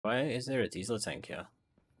Why is there a diesel tank here?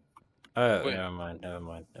 Oh, Where? never mind, never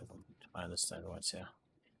mind, never mind. I understand what's here.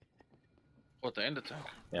 What, the ender tank?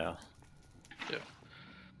 Yeah. Yeah.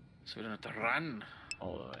 So we don't have to run.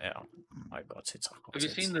 Oh, yeah. I got it. I Have got you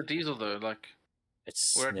it. seen the diesel though? Like,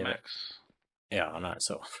 It's we're at never. max. Yeah, I know.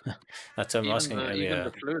 So that's what I'm asking Even the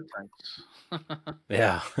earlier. fluid tanks.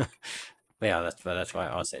 Yeah. Yeah, that's why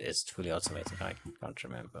I asked it. It's fully automated. I can't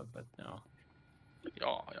remember, but no.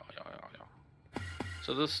 Yeah.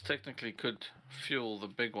 So this technically could fuel the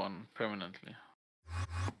big one permanently.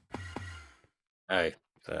 Oh,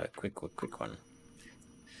 the quick one.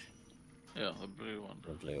 Yeah, the blue one.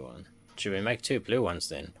 The blue one. Should we make 2 blue ones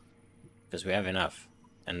then? Because we have enough.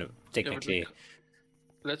 And Yeah, but technically,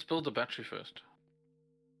 let's build the battery first.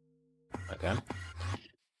 okay.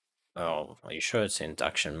 Oh, are you sure it's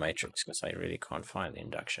induction matrix? Because I really can't find the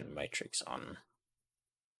induction matrix on,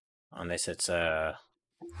 unless it's I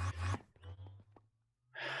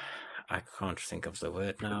can't think of the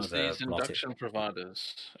word now. It's The these multi. induction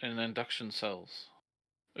providers and induction cells.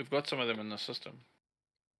 We've got some of them in the system.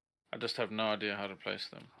 I just have no idea how to place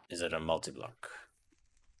them. Is it a multi-block?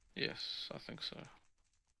 Yes, I think so.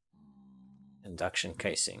 Induction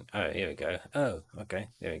casing. Oh, here we go. Oh, okay.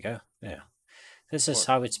 There we go. Yeah. This is What?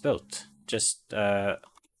 how it's built. Just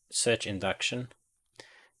search induction,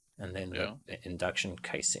 and then Yeah. the induction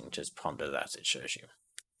casing. Just ponder that. It shows you.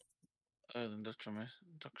 Oh, the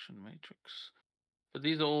induction matrix. But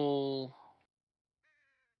these are all.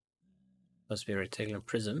 Must be a rectangular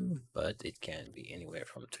prism, but it can be anywhere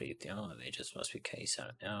from 3 to. Oh, they just must be case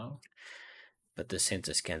out now. But the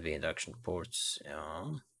centers can be induction ports.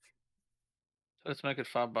 Yeah. So let's make it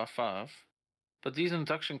 5 by 5. But these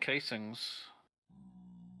induction casings,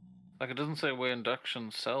 like it doesn't say where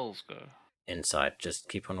induction cells go. Inside, just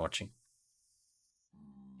keep on watching.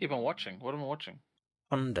 Keep on watching. What am I watching?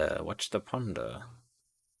 Ponder. Watch the ponder.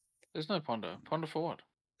 There's no ponder. Ponder for what?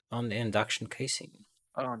 On the induction casing.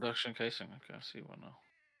 Oh, induction casing. Okay, I see one now.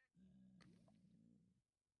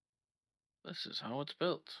 This is how it's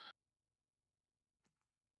built.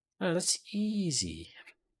 Oh, that's easy.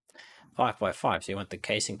 5 by 5. So you want the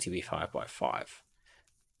casing to be 5 by 5.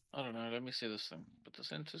 I don't know. Let me see this thing. But the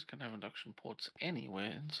centers can have induction ports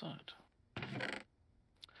anywhere inside.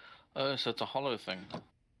 Oh, so it's a hollow thing.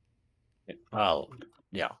 Well,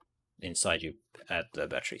 yeah. Inside you add the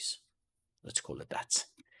batteries. Let's call it that.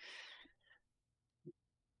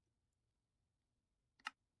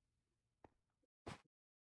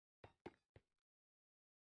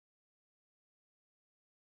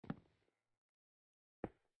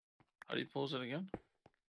 How do you pause it again?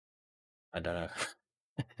 I don't know.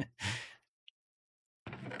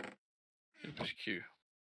 You push Q.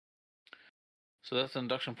 So that's an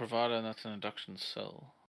induction provider and that's an induction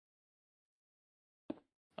cell.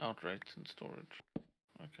 Outrate and storage.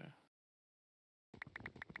 Okay.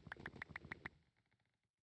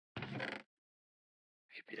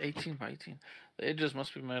 18 by 18. The edges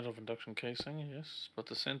must be made of induction casing, yes, but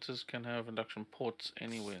the centers can have induction ports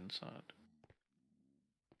anywhere inside.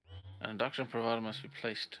 An induction provider must be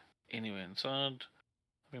placed anywhere inside.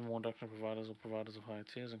 Having more induction providers or providers of higher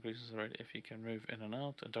tiers increases the rate FE can move in and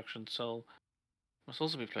out. Induction cell must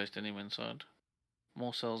also be placed anywhere inside.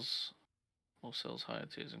 More cells, higher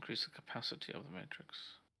tiers increase the capacity of the matrix.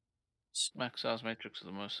 Max size matrix of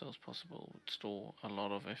the most cells possible would store a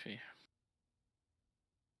lot of FE.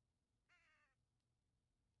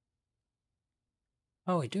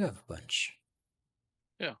 Oh, we do have a bunch.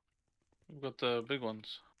 Yeah, we've got the big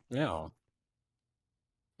ones. Yeah.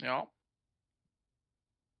 Yeah.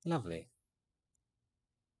 Lovely.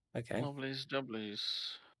 Okay. Lovelies, jubblies.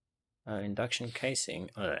 Induction casing.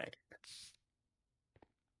 Alright.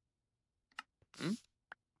 Hmm?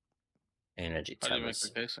 Energy How do you make the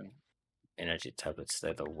tablets. casing? Energy tablets,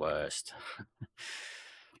 they're the worst.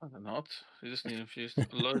 They're not. You just need infused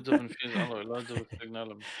loads of infused alloy, loads of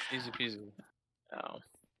signalum. Easy peasy. Oh.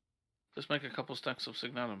 Just make a couple stacks of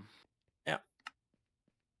signalum. Yeah.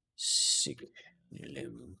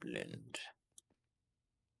 Signalum blend.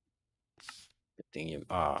 Good thing you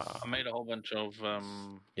I made a whole bunch of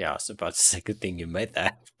yeah, I was about to say good thing you made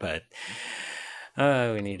that, but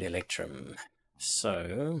we need electrum.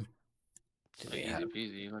 So do we easy have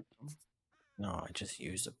peasy. Like, no, I just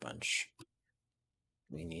used a bunch.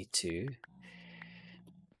 We need to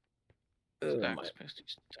stacks, pasty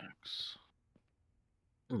stacks.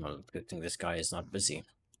 well, good thing this guy is not busy.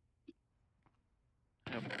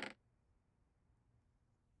 Yep.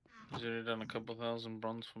 He's already done a couple thousand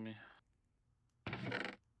bronze for me.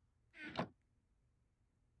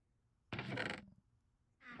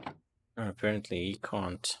 Apparently he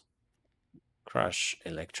can't crush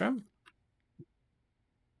electrum.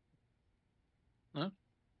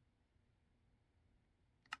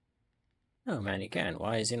 Oh man, he can.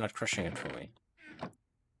 Why is he not crushing it for me?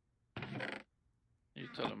 You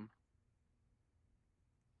tell him.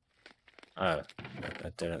 Oh, I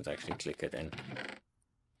didn't actually click it in.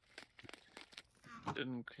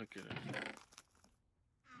 Didn't click it in.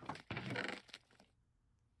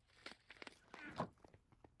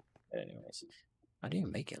 Anyways, how do you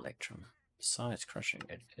make electrum? Besides crushing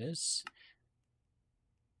it is...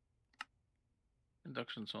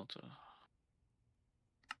 Induction smelter.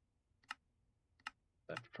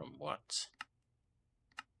 But from what?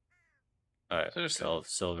 Oh, Seriously?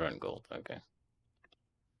 silver and gold. Okay.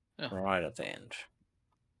 Yeah. Right at the end.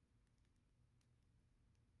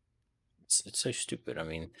 It's so stupid. I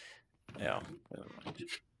mean, yeah. Never mind.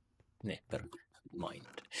 Never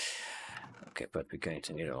mind. Okay, but we're going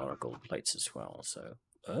to need a lot of gold plates as well. So,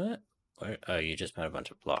 where? Oh, you just made a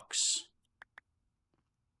bunch of blocks.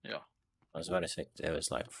 Yeah. I was about to say there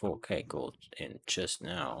was like 4k gold in just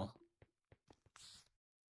now.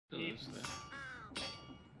 Still is there.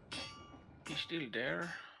 He's still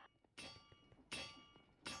there.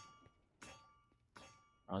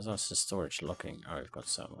 How's our storage looking? Oh, we've got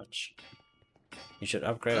so much. You should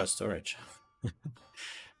upgrade our storage.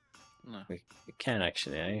 No. We can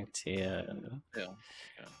actually, eh? Tier... Yeah.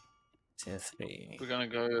 Tier 3. We're gonna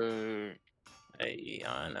go... Hey,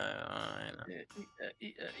 I know.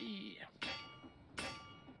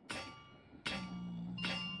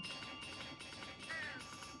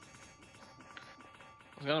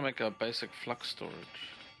 I was gonna make a basic flux storage.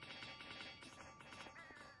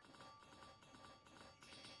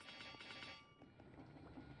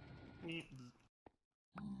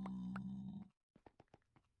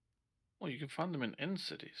 Well, you can find them in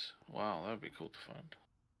cities. Wow, that would be cool to find.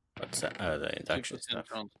 What's that? Oh, the induction 2% stuff.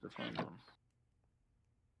 chance to find one.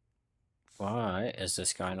 Why is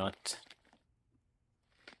this guy not...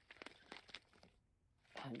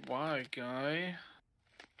 Why, guy?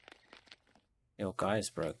 Your guy's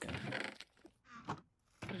broken. What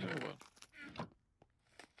are you talking about?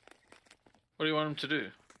 What do you want him to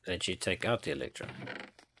do? Did you take out the electron?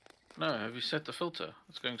 No, have you set the filter?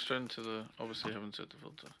 It's going straight into the... Obviously you haven't set the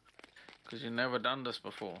filter. Because you've never done this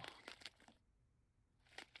before.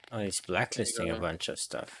 Oh, he's blacklisting a bunch of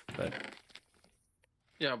stuff, but...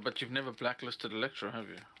 Yeah, but you've never blacklisted Electro, have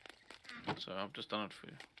you? So I've just done it for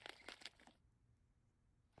you.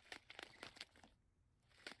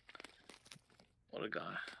 What a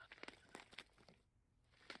guy.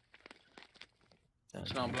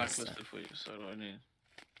 It's now blacklisted for you, so only...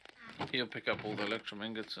 He'll pick up all the Electrum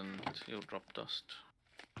ingots and he'll drop dust.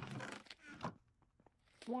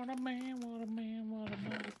 What a man, what a man, what a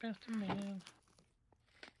mighty bastard man.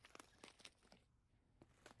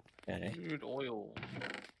 Okay. Crude oil.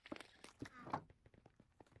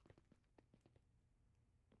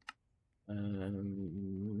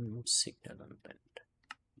 Signal and bend.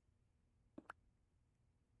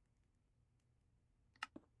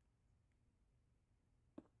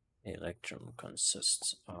 The electrum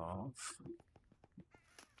consists of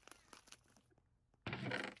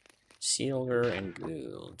silver and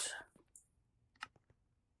gold.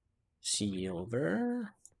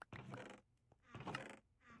 Silver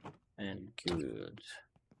and gold.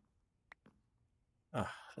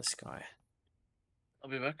 Ah, this guy.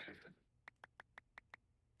 I'll be back.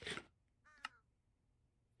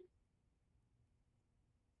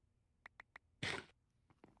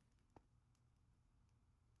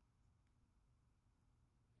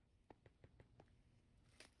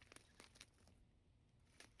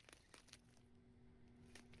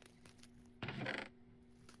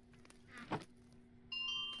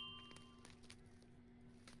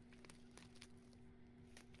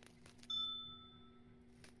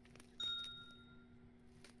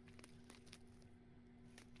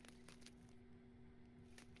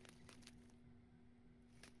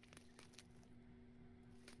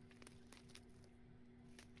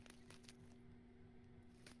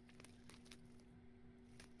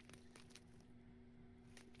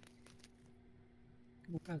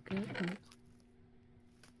 Okay.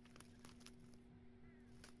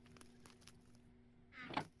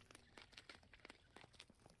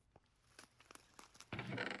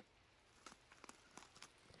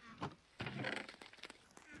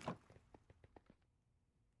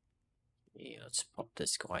 Yeah, let's pop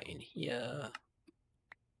this guy in here.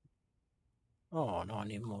 Oh no, I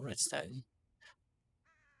need more redstone.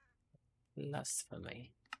 Last for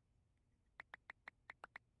me.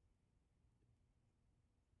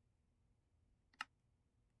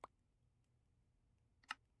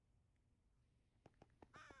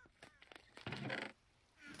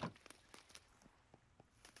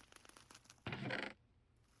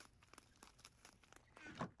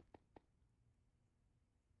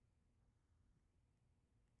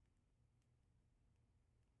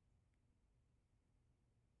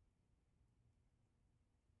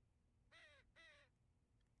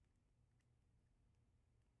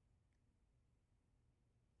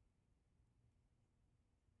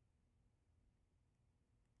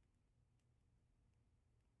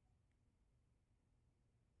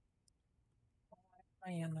 Oh,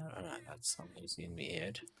 yeah, no, that's not easy in the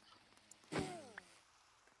head.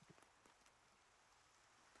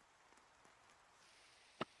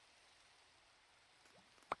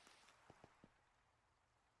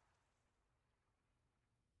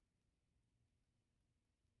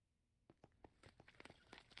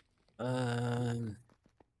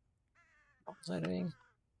 What was I doing?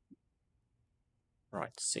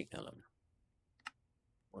 Right, signal him.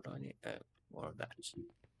 What do I need? Oh, more of that.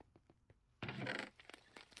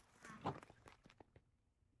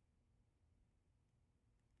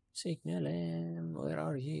 Signal him. Where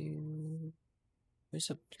are you? Where's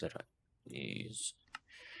the that I use?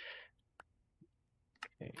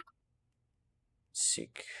 Okay.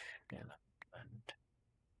 Signal and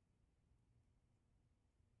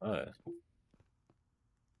oh,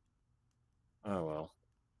 oh well.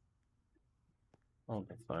 I'll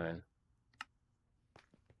be fine.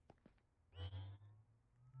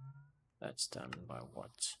 That's done by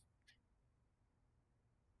what?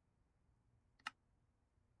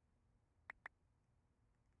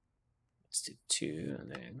 Let's do 2,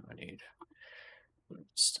 and then I need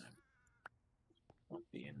this time. Won't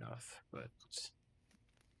be enough, but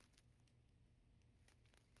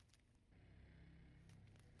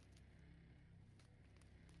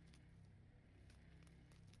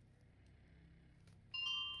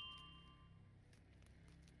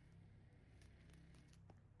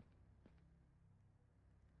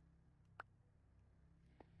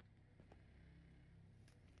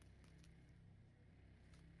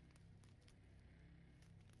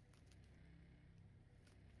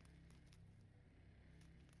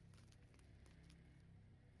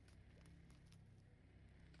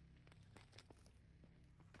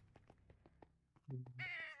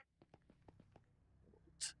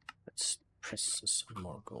let's press some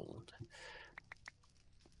more gold.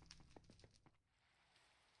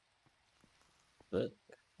 But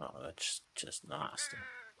oh, that's just nasty.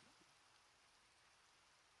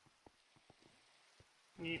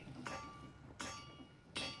 Yep.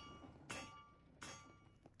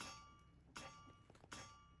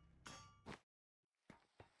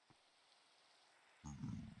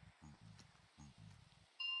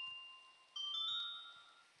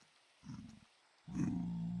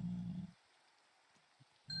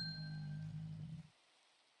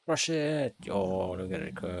 Crush it! Oh, look at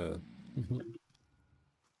it go.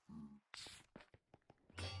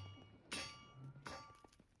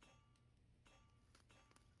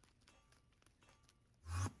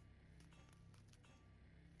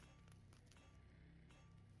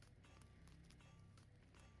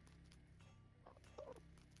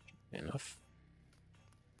 Enough.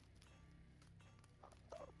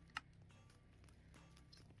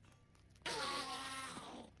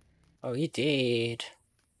 Oh, he did.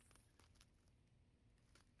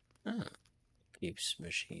 Oh, keeps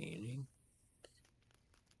machining.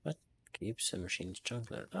 What? Keeps the machines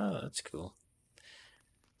chocolate. Oh, that's cool.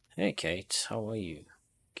 Hey, Kate, how are you?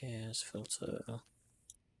 Gas filter.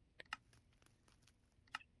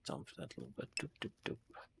 Dump that little bit. Doop, doop, doop.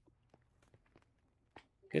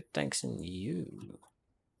 Good, thanks, and you.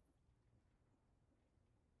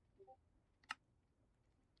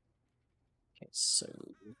 Okay, so.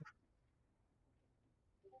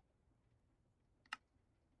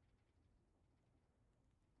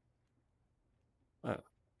 Oh,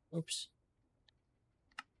 oops.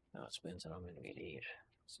 Now it spends that I'm going to need.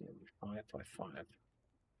 So 5 by 5.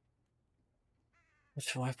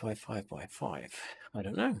 What's 5 by 5 by 5? I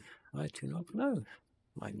don't know. I do not know.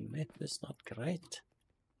 My math is not great.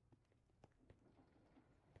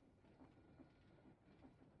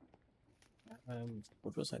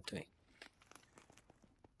 What was I doing?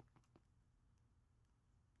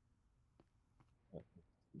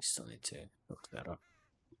 We still need to look that up.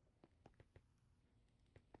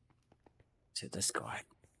 To this guy.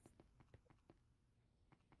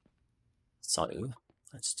 So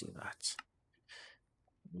let's do that.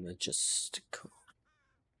 Logistical.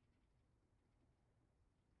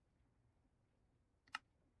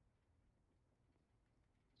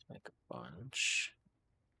 Let's make a bunch.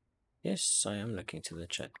 Yes, I am looking to the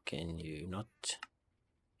chat. Can you not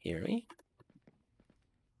hear me?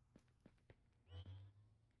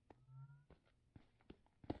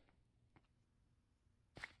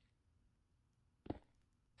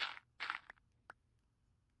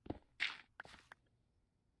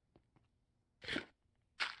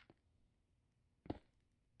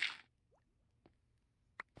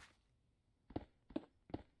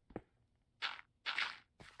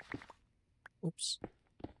 Oops.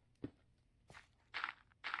 You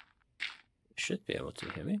should be able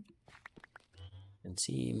to hear me. can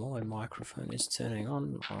see my microphone is turning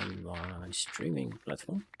on my streaming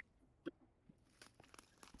platform.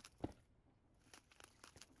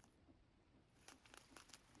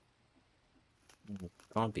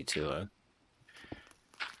 Can't be too low.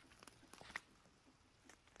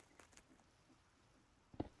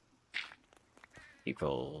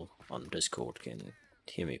 People on Discord can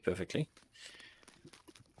hear me perfectly.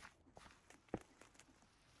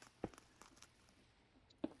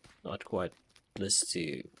 Not quite list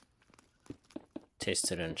to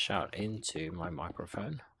test it and shout into my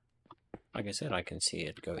microphone. Like I said, I can see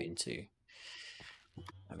it go into,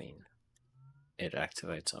 I mean, it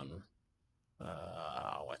activates on,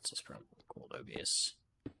 what's this program called, OBS.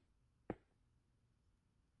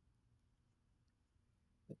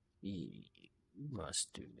 We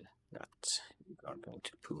must do that. We are going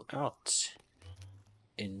to pull out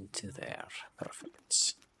into there.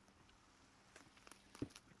 Perfect.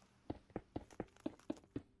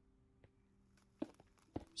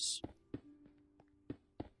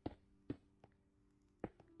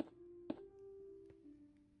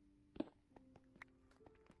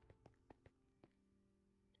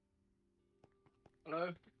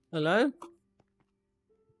 Hello? Hello?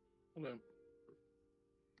 Hello.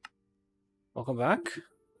 Welcome back.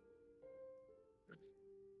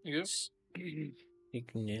 You?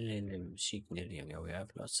 Signalium, signalium. Yeah, we have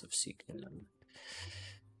lots of signalium.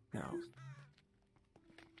 Now,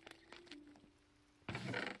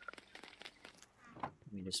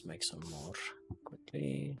 let me just make some more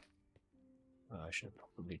quickly. I should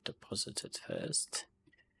probably deposit it first.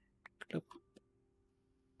 Clip.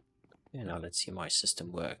 And now let's see my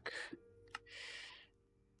system work.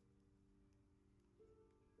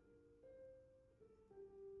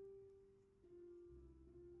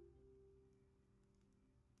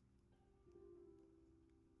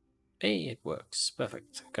 Hey, it works.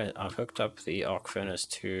 Perfect. Okay, I've hooked up the arc furnace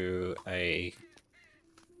to a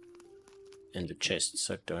in the chest,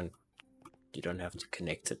 so you don't have to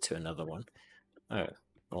connect it to another one. Oh,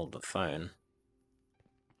 well, the phone.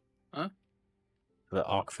 Huh? The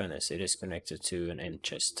arc furnace, it is connected to an end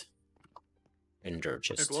chest. Ender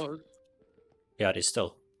chest. It was. Yeah, it is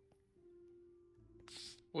still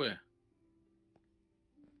Where?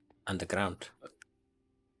 underground.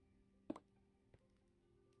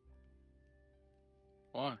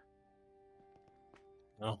 Why?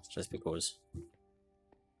 Oh, just because.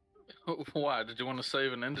 Why? Did you want to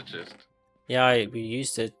save an ender chest? Yeah, we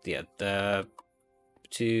used it the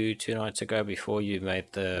two nights ago before you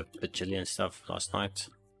made the bajillion stuff last night.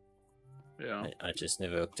 Yeah. I just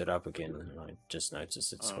never hooked it up again, and I just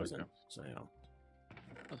noticed it wasn't. Okay. So yeah.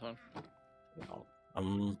 That's fine. Well,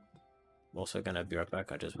 I'm also gonna be right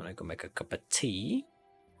back. I just want to go make a cup of tea.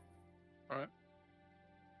 Alright.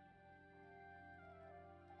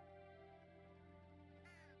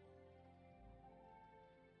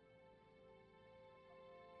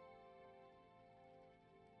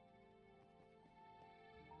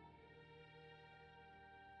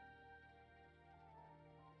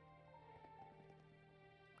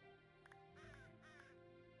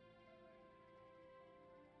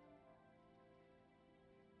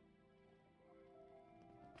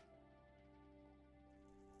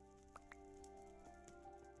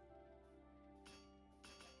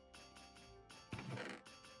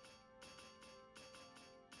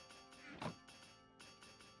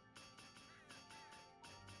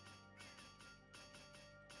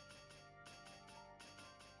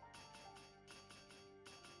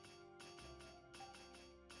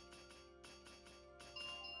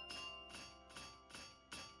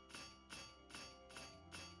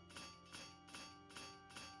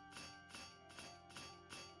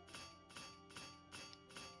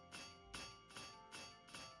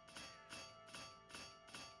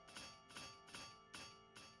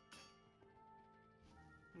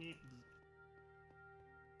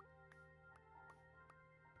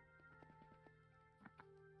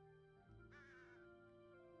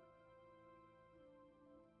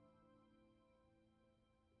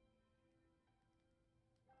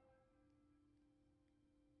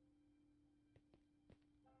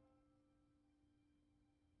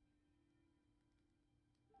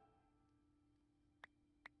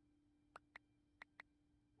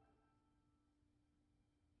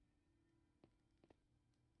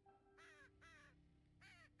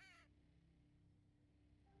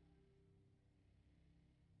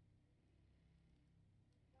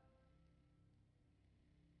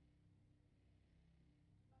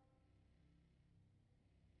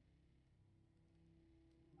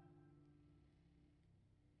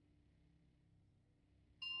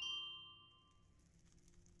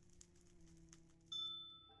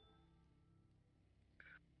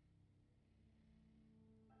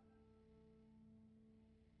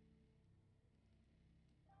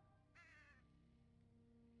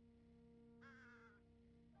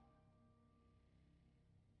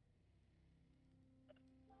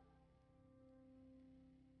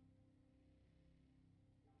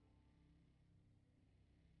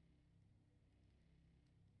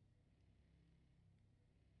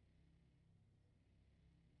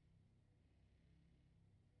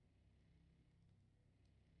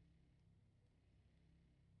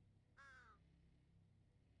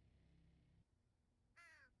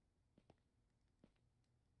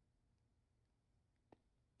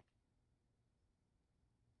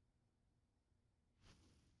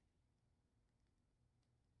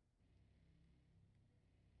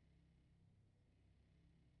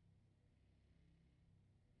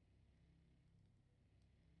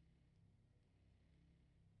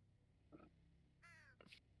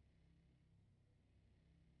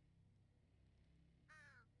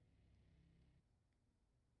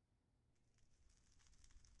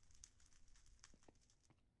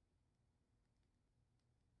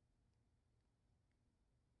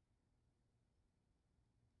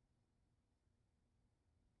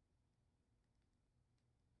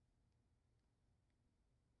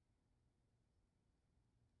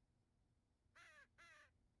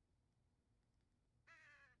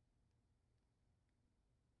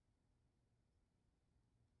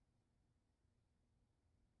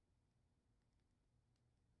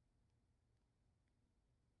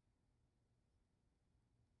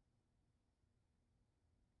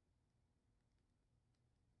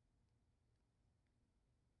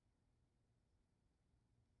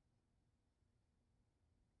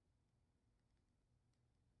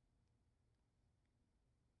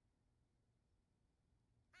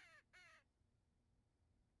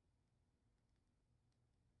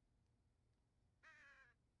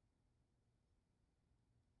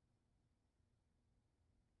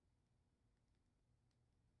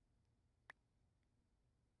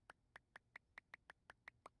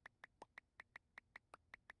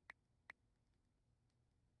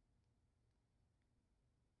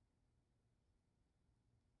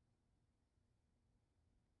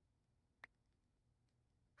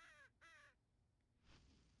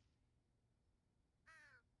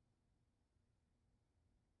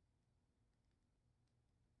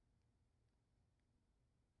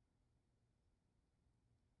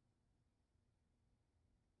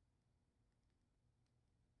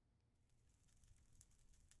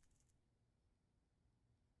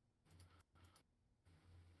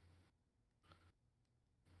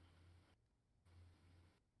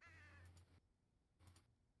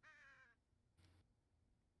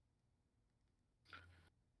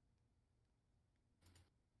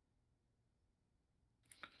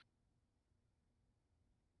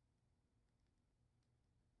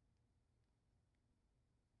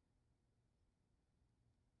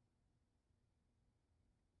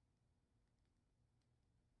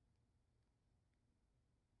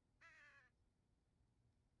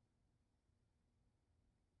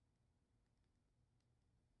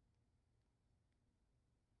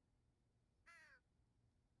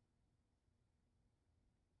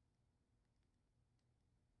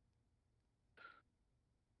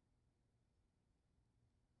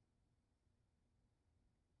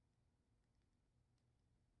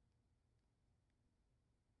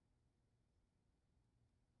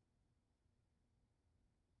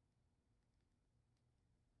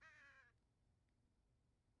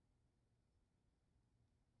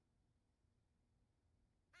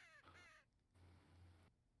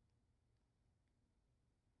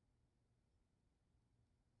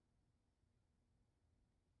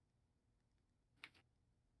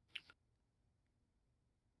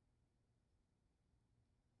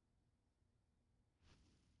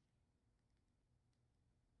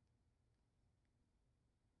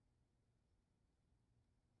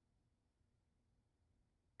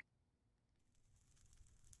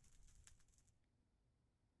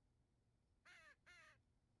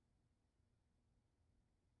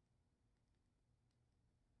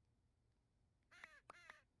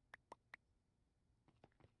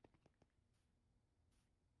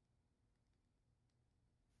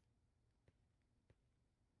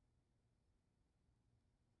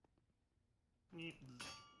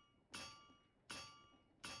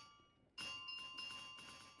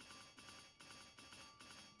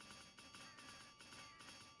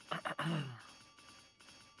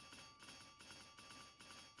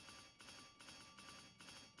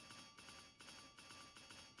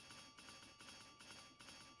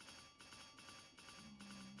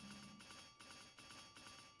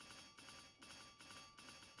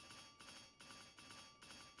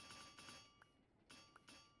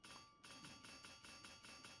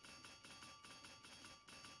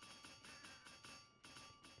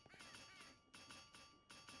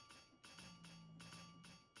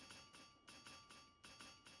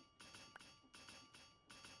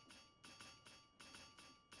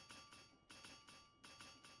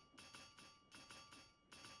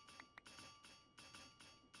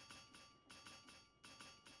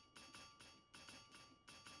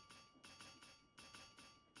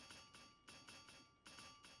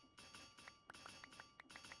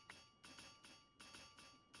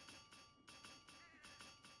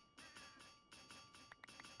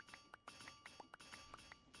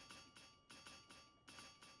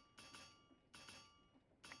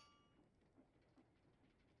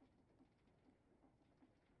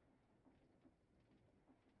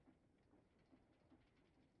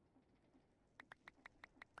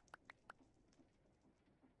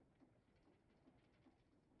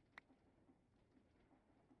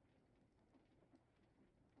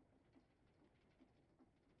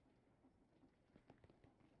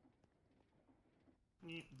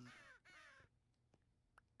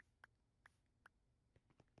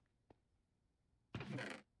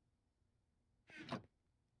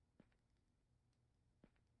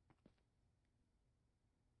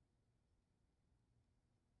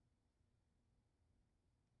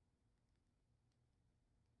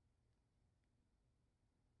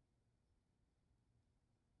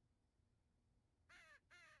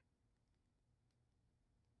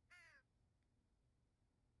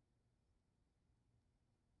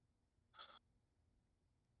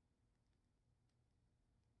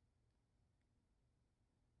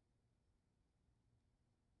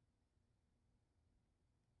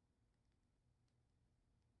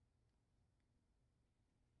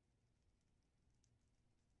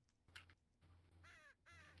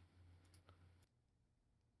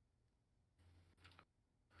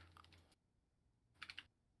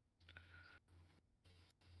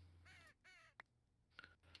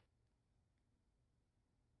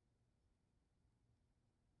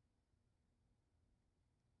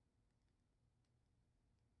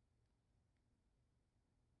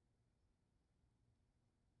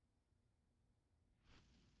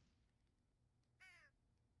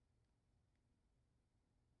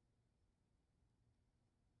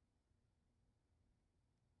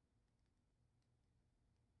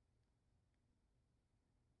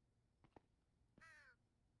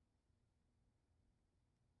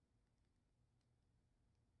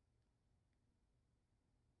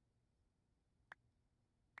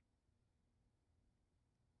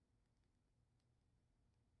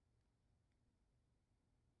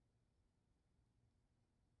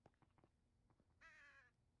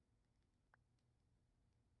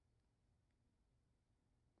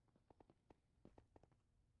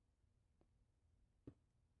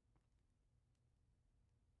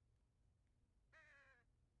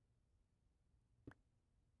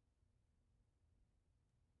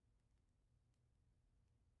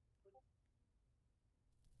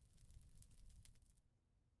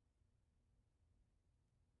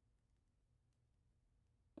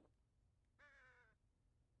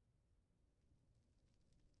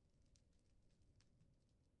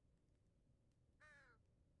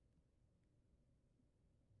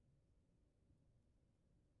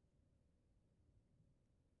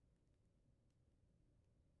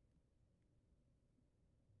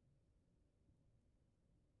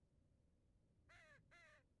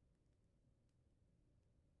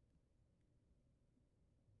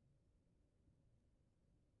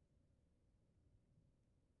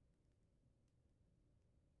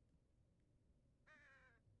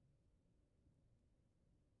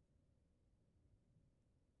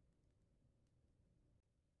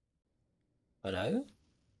 Hello?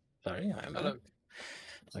 Sorry, I'm Hello. back.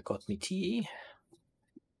 I got me tea.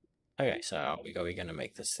 Okay, so are we going to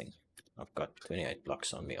make this thing? I've got 28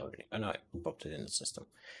 blocks on me already. Oh no, I popped it in the system.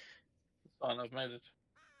 Fine, I've made it.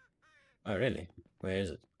 Oh really? Where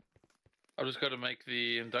is it? I've just got to make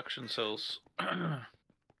the induction cells.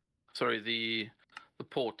 Sorry, the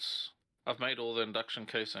ports. I've made all the induction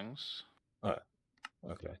casings. Oh,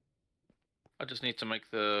 okay. I just need to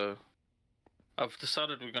make the. I've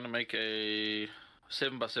decided we're going to make a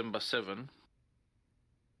 7x7x7,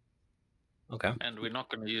 Okay. And we're not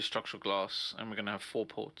going to use structural glass, and we're going to have 4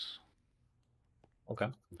 ports. Okay.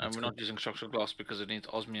 And we're not using structural glass because it needs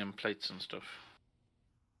osmium plates and stuff.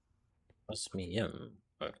 Osmium,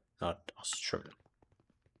 but not ostrum.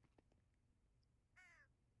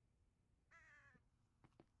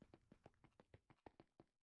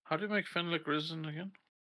 How do you make phenolic resin again?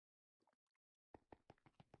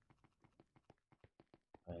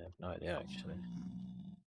 I have no idea actually.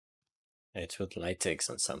 It's with latex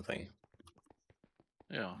and something.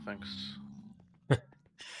 Yeah, thanks.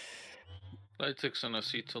 Latex and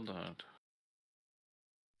acetaldehyde.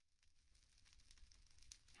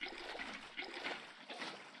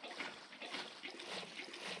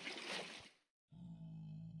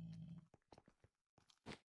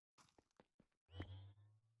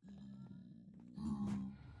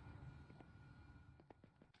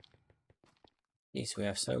 Jeez, we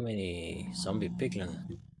have so many zombie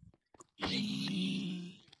piglin.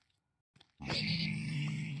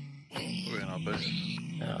 We're in our base.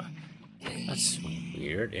 Yeah, that's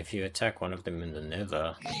weird. If you attack one of them in the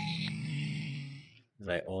nether,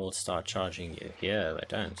 they all start charging you. Here, they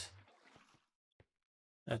don't.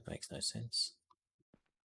 That makes no sense.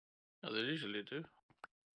 Oh, they usually do.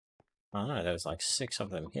 I don't know, there was like 6 of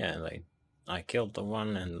them here, and I killed the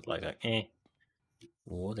one, and like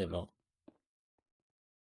whatever.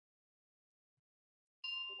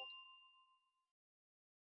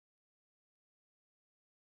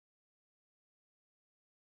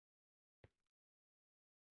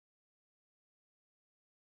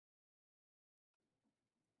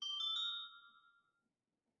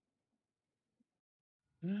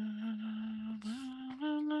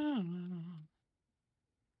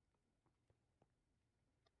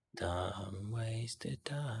 Dumb ways to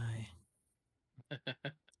die.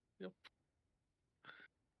 Yep.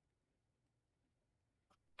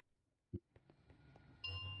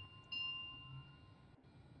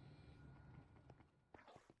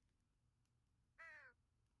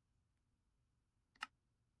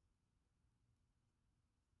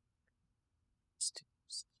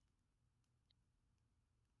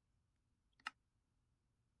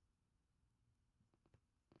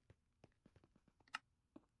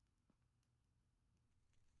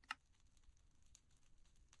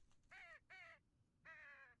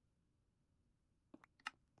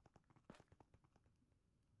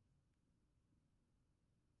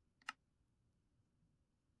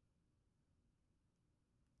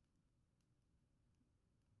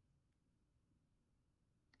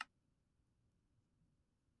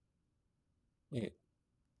 Yeah.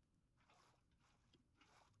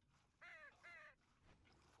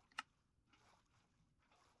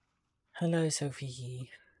 Hello, Sophie.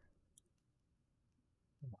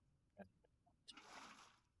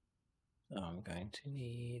 I'm going to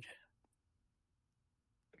need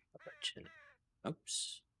a chili.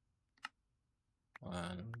 Oops.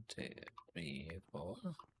 1, 2, 3, 4.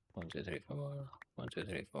 1, 2, 3, 4. 1, 2,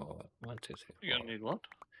 3, 4. 1, 2, 3, 4. You're gonna need what?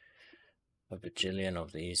 A bajillion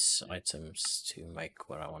of these items to make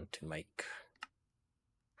what I want to make.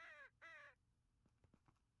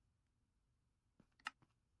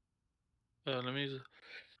 Let me use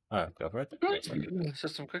Oh, go for it.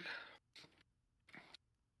 system quick.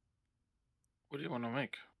 What do you want to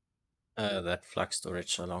make? That flux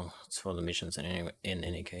storage along. It's for the missions in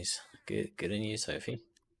any case. Good on you, Sophie.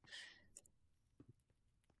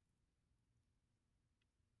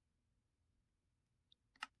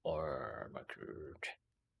 Or my crude.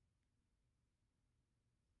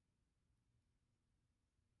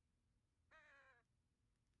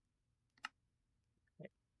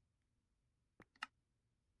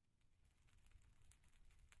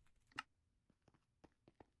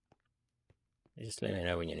 Just let me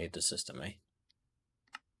know when you need the system, eh?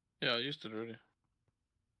 Yeah, I used it already.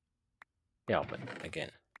 Yeah, but again.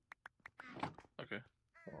 Okay.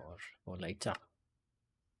 Or later.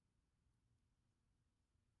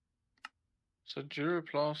 So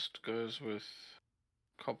Duroplast goes with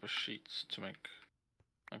copper sheets to make.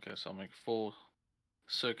 Okay, so I'll make 4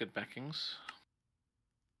 circuit backings.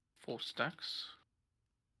 4 stacks.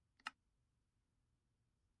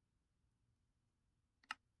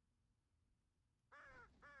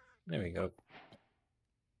 There we go.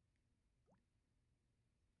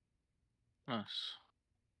 Nice.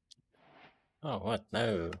 Oh, what?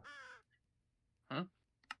 No. Huh?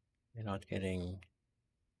 You're not getting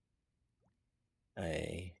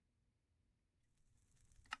any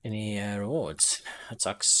rewards. That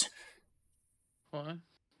sucks. Why?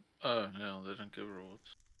 Oh, no, they don't give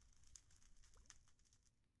rewards.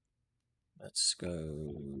 Let's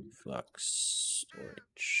go flux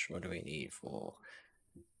storage. What do we need for?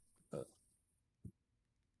 Oh.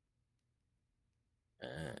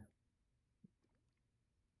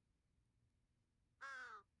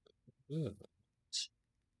 Ooh.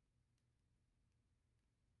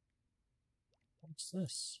 What's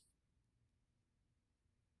this?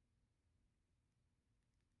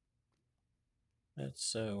 That's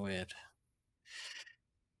so weird.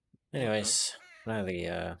 Anyways, now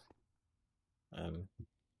the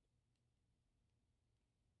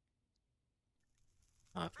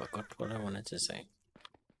I forgot what I wanted to say.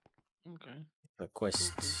 Okay. The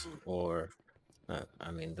quest, or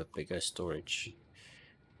I mean the bigger storage.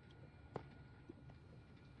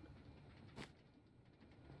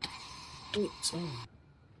 Oops.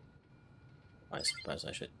 I suppose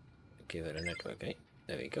I should give it a network. Okay,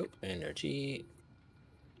 there we go. Energy.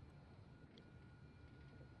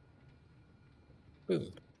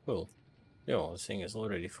 Boom. Cool. Yo, this thing is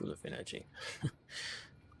already full of energy.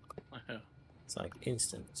 Yeah. It's like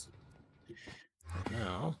instant.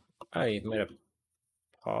 Now, oh, you've made a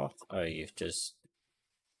path. Oh, you've just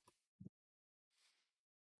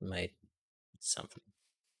made something.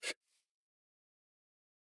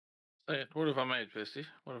 Say it. What have I made, Festy?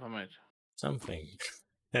 What have I made? Something.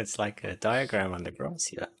 It's like a diagram on the grass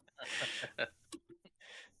here.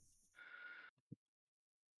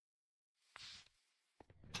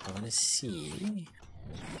 I want to see.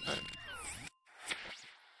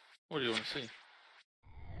 What do you want to see?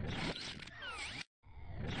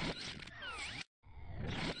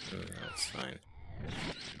 That's fine.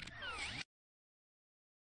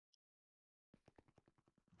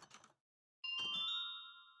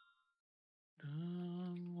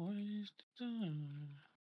 Waste time.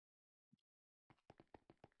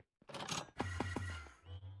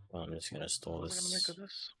 Well, I'm just gonna store What am I gonna make this of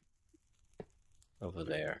this? over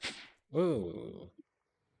there. Ooh.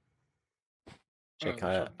 Check That's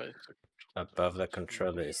out what basic. above the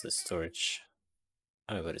controller is the storage.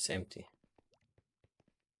 Oh, but it's empty.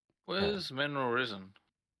 Where's mineral resin?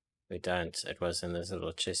 We don't. It was in this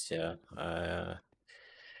little chest here. How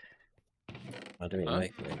do we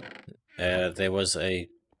make it? There was a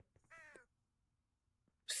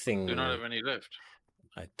thing. Do not have any left.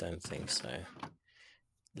 I don't think so.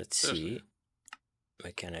 Let's Seriously? see.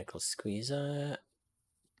 Mechanical squeezer.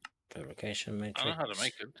 Fabrication matrix. I know how to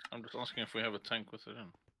make it. I'm just asking if we have a tank with it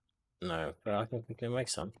in. No, but I think we can make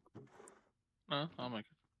some. No, I'll make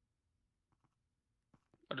it.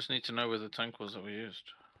 I just need to know where the tank was that we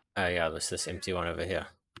used. Oh yeah, there's this empty one over here.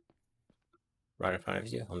 Right in front of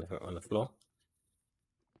you on the floor.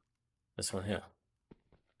 This one here.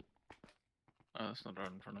 Oh, that's not right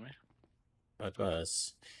in front of me. It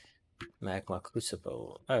was magma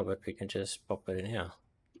crucible. Oh, but we can just pop it in here.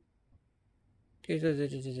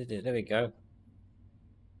 There we go.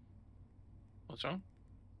 What's wrong?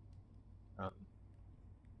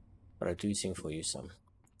 Producing for you some.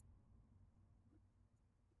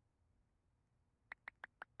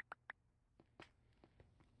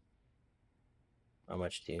 How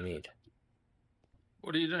much do you need?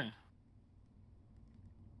 What are you doing?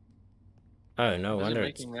 Oh, no Is it wonder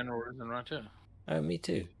making mineral resin right here? Oh, me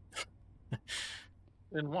too.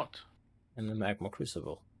 In what? In the magma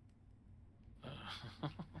crucible.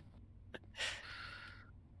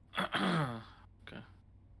 Okay.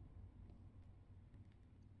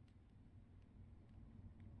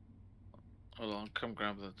 Well, I'll come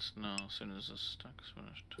grab that now as soon as this stack is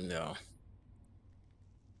finished. No.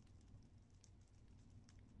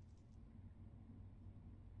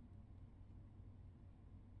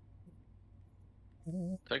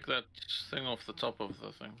 Take that thing off the top of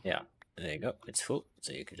the thing. Yeah, there you go. It's full,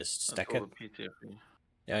 so you can just stack That's it. all the PTFE.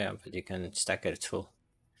 Yeah, but you can stack it. It's full.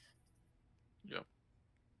 Yep.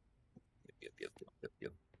 Yep.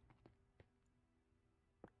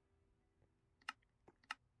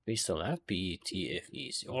 We still have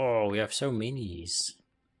PTFEs. Oh, we have so many.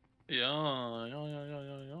 Yeah. All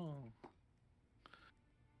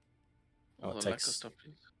the lack of stuff,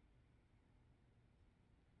 please.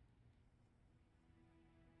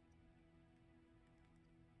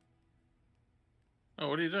 Oh,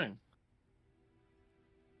 what are you doing?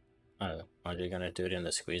 Oh, are you gonna do it in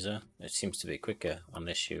the squeezer? It seems to be quicker,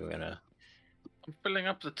 unless you're gonna. I'm filling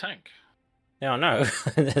up the tank. Yeah, no.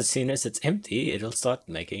 As soon as it's empty, it'll start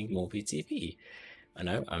making more PTFE. I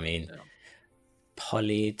know. I mean, Yeah.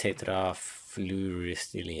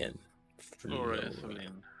 polytetrafluoroethylene.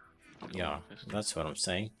 Fluoroethylene. Yeah, that's what I'm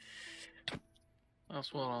saying.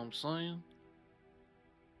 That's what I'm saying.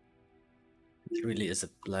 It really is a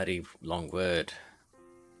bloody long word.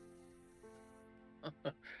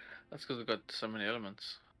 That's because we've got so many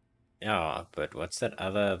elements. Yeah, but what's that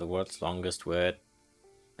other, the world's longest word?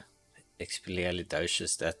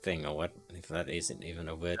 Expialidocious, that thing, or what, if that isn't even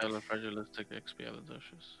a word. Califragilistic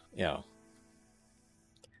expialidocious. Yeah.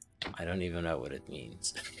 I don't even know what it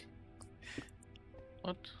means.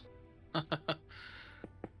 What?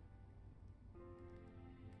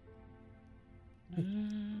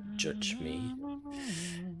 Judge me.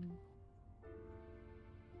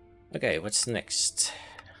 Okay, what's next?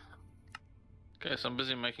 Okay, so I'm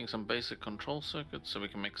busy making some basic control circuits so we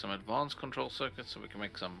can make some advanced control circuits, so we can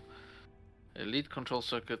make some elite control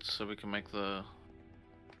circuits, so we can make the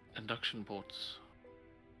induction ports.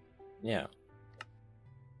 Yeah.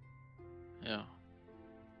 Yeah.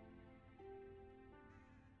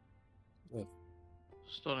 Well,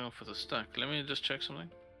 starting off with a stack. Let me just check something.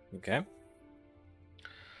 okay.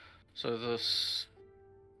 So this,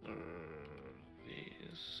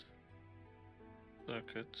 these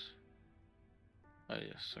circuits. Oh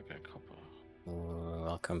yes, okay, copper.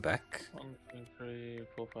 I'll come back. 1, 2, 3,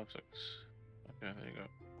 4, 5, 6. Okay, there you go.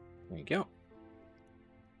 There you go.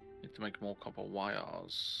 Need to make more copper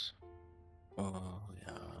wires. Oh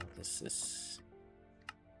yeah, this is.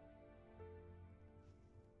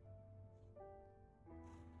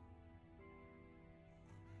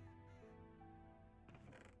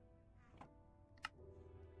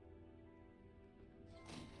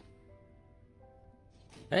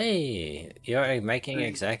 Hey, you're making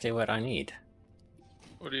exactly what I need.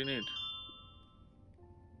 What do you need?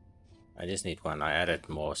 I just need one. I added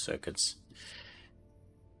more circuits.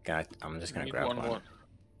 I'm just gonna Need grab one. what?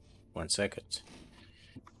 One circuit.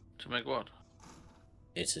 To make what?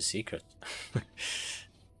 It's a secret. Okay.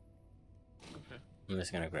 I'm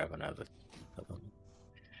just gonna grab another.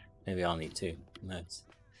 Maybe I'll need two. Nice.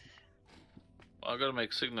 I gotta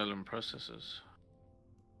make signal and processors.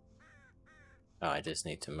 Oh, I just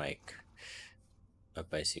need to make a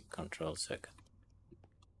basic control circuit.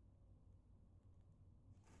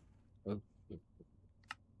 Ooh.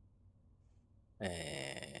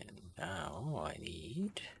 And now I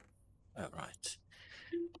need. Oh, right.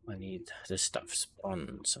 I need this stuff.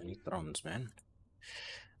 Bronze. I need bronze, man.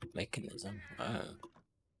 Mechanism. Oh.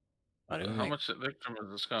 How much electrum is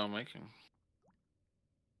this guy making?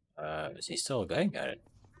 Is he still going at it?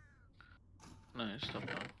 No, he's stopped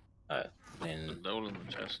now. Oh, then. They're all in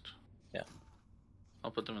the chest. Yeah.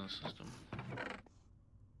 I'll put them in the system.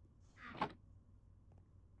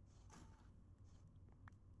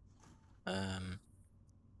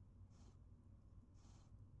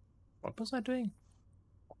 What was I doing?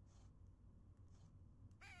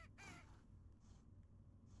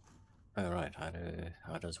 Oh right,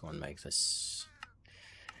 how does one make this?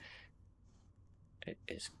 It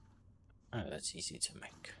is. Oh, that's easy to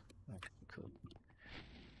make. Okay, cool.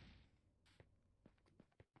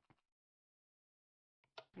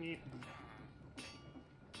 Yeah.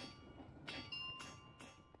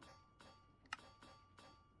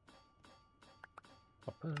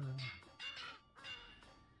 Hopper.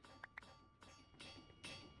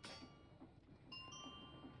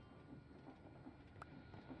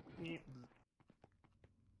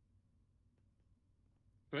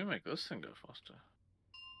 Can we make this thing go faster?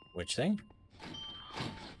 Which thing?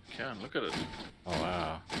 Can, look at it. Oh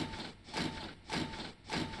wow.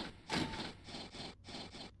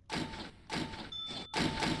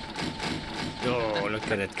 Oh, look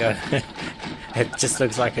at it go. It just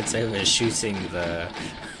looks like it's overshooting the...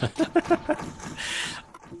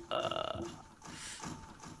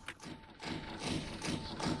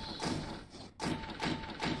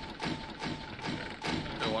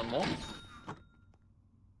 Okay, one more.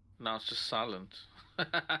 Now it's just silent.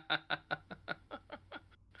 Look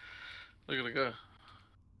at it go.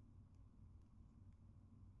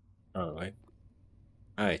 Oh, wait.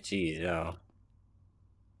 Oh, geez, oh.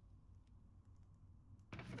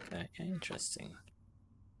 Okay, interesting.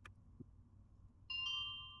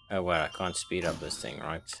 Oh, well, I can't speed up this thing,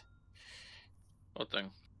 right? What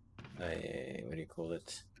thing? What do you call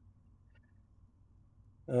it?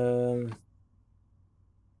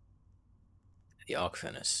 The arc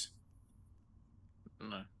furnace.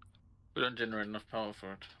 No. We don't generate enough power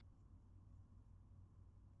for it.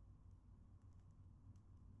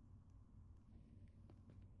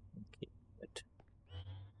 But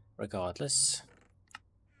regardless.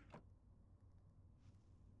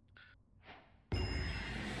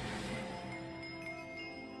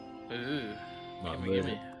 Ooh. Not Gimme, really.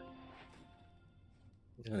 gimme.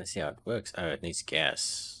 I just want to see how it works. Oh, it needs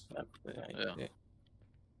gas. Yeah.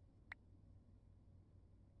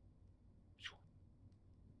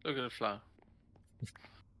 Look at it fly.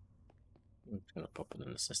 I'm just gonna pop it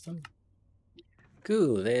in the system.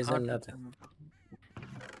 Cool, there's another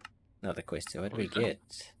question. What do we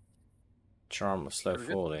get? Charm of slow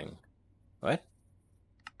falling. What?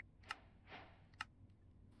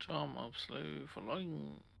 Charm of slow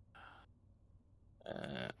falling.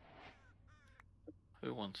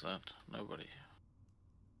 Who wants that? Nobody.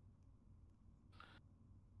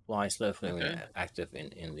 Why is low flame Okay. active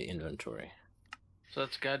in the inventory? So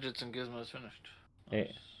that's gadgets and gizmos finished. Yeah.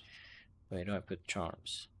 Nice. Where do I put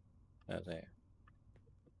charms? Oh, there.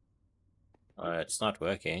 It's not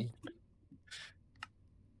working.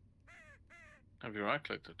 Have you right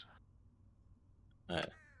clicked it?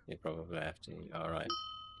 You probably have to. Alright.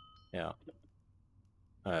 Yeah.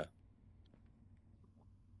 Oh.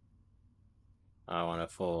 I want to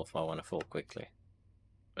fall if I want to fall quickly.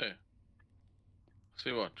 Hey.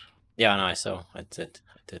 See what? Yeah, no, I saw. I did.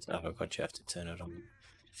 I forgot you have to turn it on.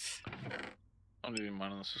 I'm leaving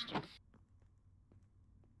mine on the system.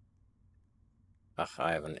 Ugh,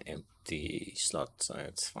 I have an empty slot, so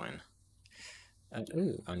it's fine.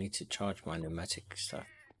 Ooh, I need to charge my pneumatic stuff.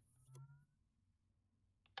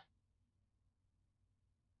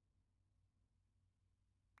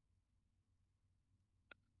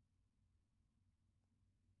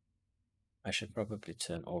 I should probably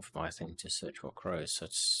turn off my thing to search for crows, so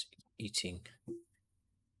it's eating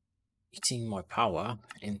my power.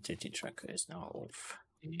 Entity tracker is now off.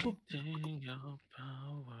 Eating your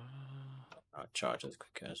power. I'll charge as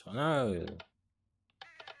quick as well. No!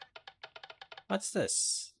 What's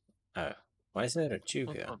this? Oh, why is there a tube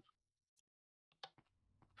What's here? that?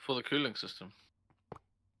 For the cooling system.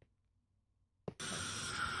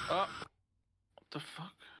 Oh! What the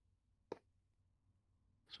fuck?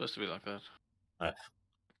 It's supposed to be like that.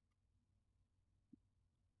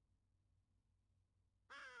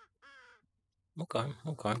 Okay.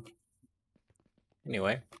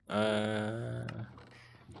 Anyway, okay,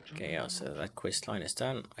 yeah, so that quest line is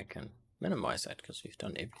done. I can minimize that because we've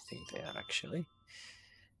done everything there actually.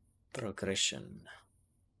 Progression.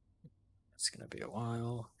 It's gonna be a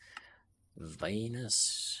while.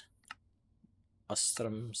 Venus.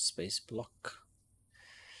 Ostrom space block.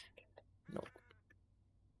 No.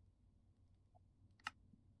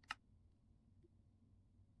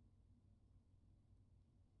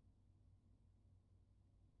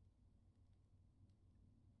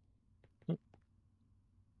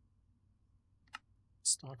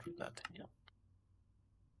 Start with that, yeah.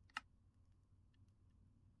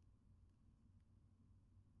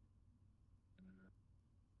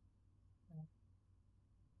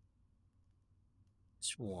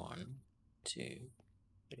 It's 1, 2,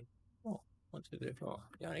 3, 4. 1, 2, 3, 4.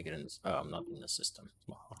 Yeah, I get in this. Oh, I'm not in the system.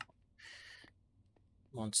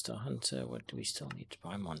 Monster Hunter. What do we still need to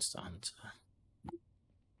buy? Monster Hunter.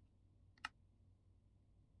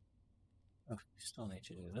 Oh, we still need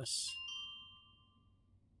to do this.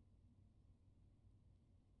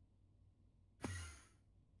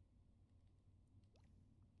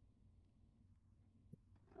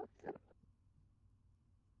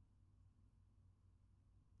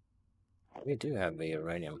 We do have the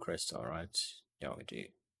uranium crystal, right? Yeah, we do.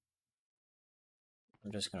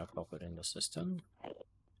 I'm just gonna pop it in the system.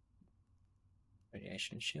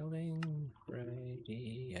 Radiation shielding.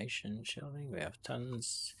 Radiation shielding. We have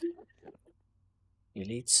tons.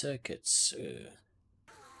 Elite circuits. Do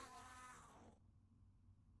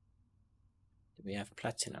we have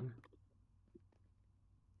platinum?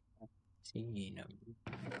 Platinum.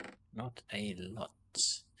 Not a lot.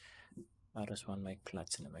 How does one make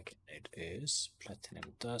platinum? It is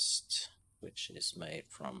platinum dust, which is made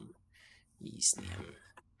from easnium.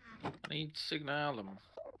 I need signalum.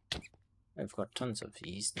 I've got tons of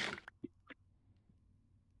easnium.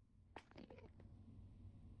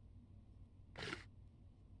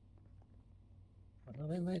 What are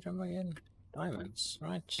they made from again? Diamonds,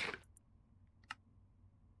 right?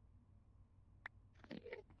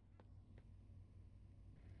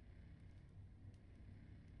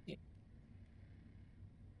 Yeah.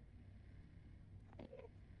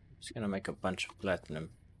 Just gonna make a bunch of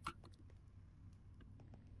platinum.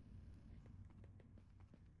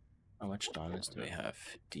 How much diamonds do we have?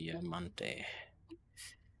 Diamante.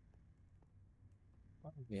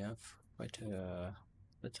 What do we have? Quite a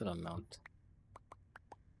little amount.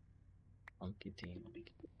 Monkey team.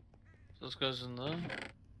 So this goes in there.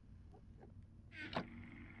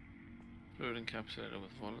 Fluid encapsulated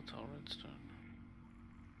with volatile redstone.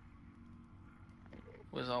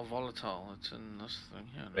 Where's our volatile? It's in this thing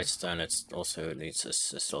here. No? Redstone, it also needs a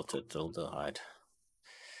salted dildehyde.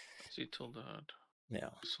 Acetaldehyde. Yeah.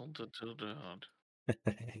 Saltaldehyde.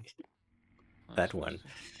 That one.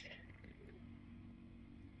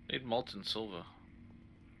 Need molten silver.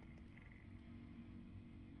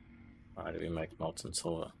 How do we make molten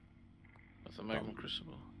silver? With a magma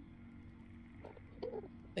crucible.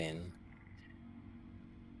 Then.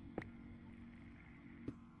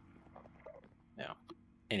 Yeah.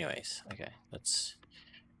 Anyways, okay, let's.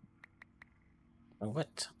 Oh,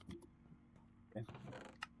 what? Okay.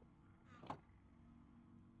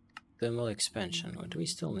 Thermal expansion. What do we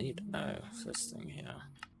still need? Oh, this thing here.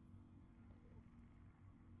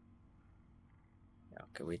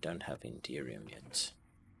 Okay, we don't have Inderium yet.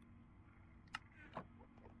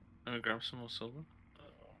 Let me grab some more silver.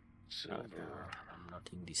 Okay, I'm not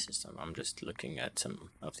in the system. I'm just looking at some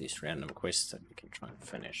of these random quests that we can try and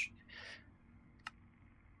finish.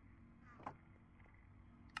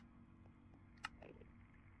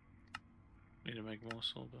 Need to make more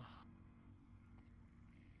silver.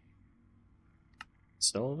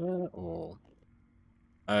 Silver or...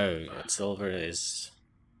 Oh, silver is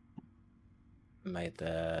made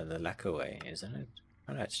the lacquer way, isn't it?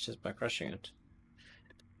 Oh no, it's just by crushing it.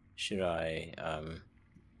 Should I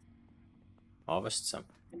harvest some?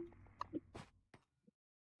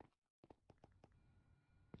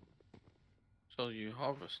 So you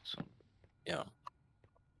harvest some? Yeah.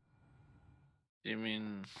 You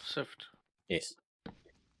mean sift? Yes.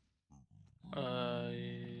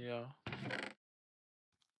 Yeah.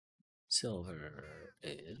 Silver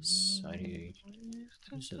is... How do you...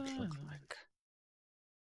 What does it look like?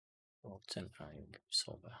 Well, 10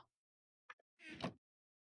 silver.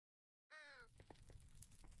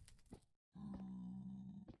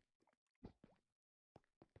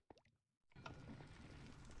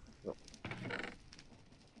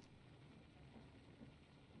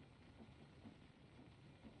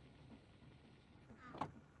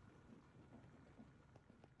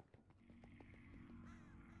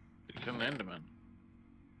 You can Enderman.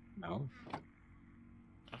 No.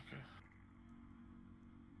 Okay.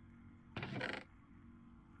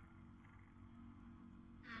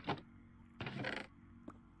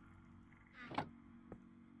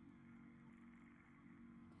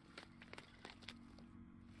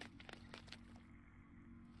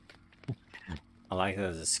 I like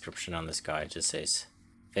the description on this guy. It just says,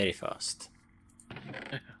 very fast.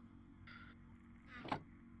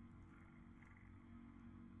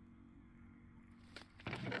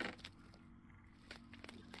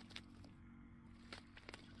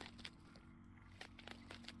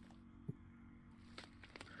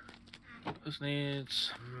 This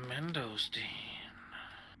needs mendostine.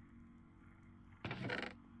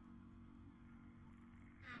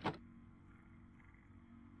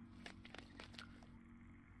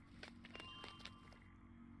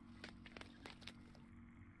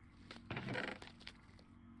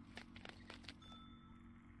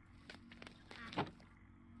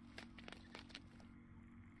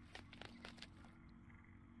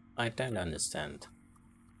 I don't understand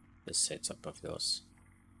the setup of yours.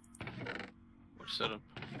 Which setup?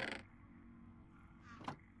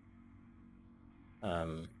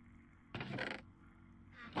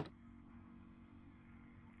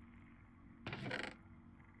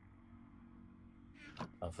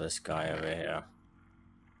 Of this guy over here.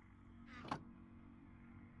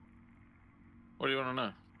 What do you want to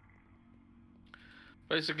know?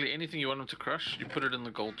 Basically, anything you want him to crush, you put it in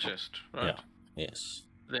the gold chest, right? Yeah. Yes.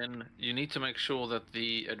 Then you need to make sure that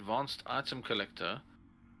the advanced item collector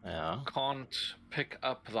can't pick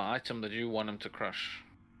up the item that you want him to crush.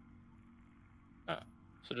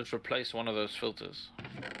 So just replace one of those filters.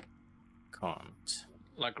 Can't.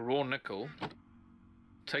 Like raw nickel.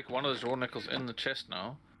 Take one of those raw nickels in the chest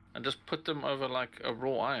now, and just put them over like a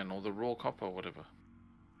raw iron or the raw copper or whatever.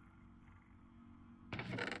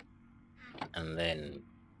 And then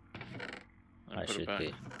I should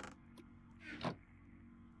be...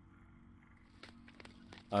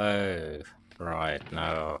 Oh, right.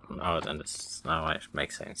 No, then now it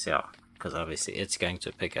makes sense. Yeah, because obviously it's going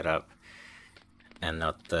to pick it up, and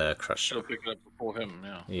not the crusher. It'll pick it up before him.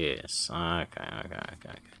 Yeah. Yes. Okay.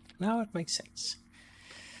 Now it makes sense.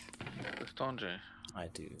 Verstange. I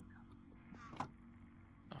do.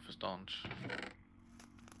 Verstange.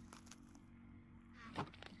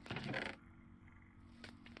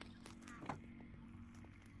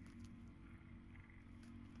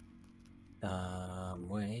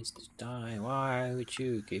 Ways to die. Why would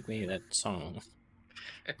you give me that song?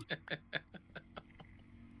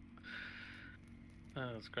 Oh,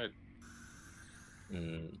 that's great.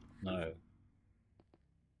 No.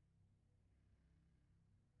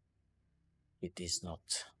 It is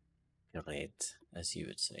not great, as you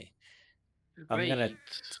would say.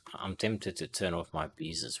 I'm tempted to turn off my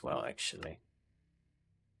bees as well, actually.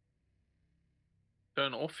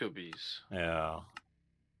 Turn off your bees? Yeah.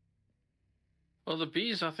 Well, the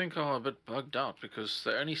bees, I think, are a bit bugged out because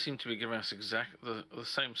they only seem to be giving us exactly the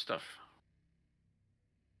same stuff.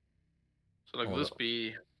 So, like this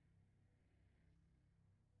bee...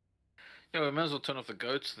 Yeah, we might as well turn off the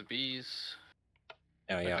goats, the bees.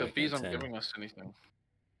 Oh, yeah, the bees aren't giving us anything.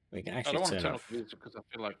 We can actually I don't want to turn off the bees because I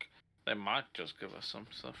feel like They might just give us some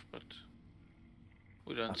stuff, but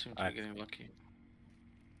we don't seem to I be getting lucky.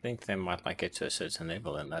 think they might like get to a certain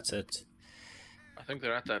level and that's it. I think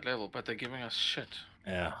they're at that level, but they're giving us shit.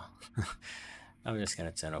 Yeah. I'm just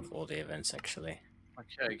gonna turn off all the events actually.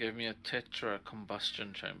 Okay, it gave me a tetra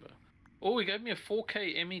combustion chamber. Oh, he gave me a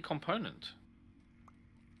 4K ME component.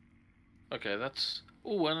 Okay, that's...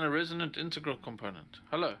 Oh, and a resonant integral component.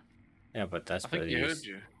 Hello. Yeah, but that's I think what he it heard is.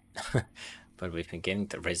 you. But we've been getting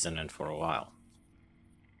the resonant for a while.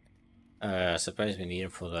 I suppose we need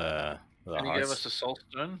it for the And he gave us hearts. a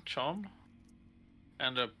soulstone charm.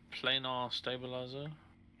 And a planar stabilizer.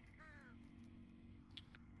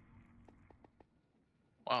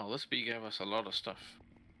 Wow, this bee gave us a lot of stuff.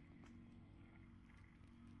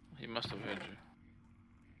 He must have heard you.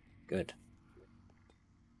 Good.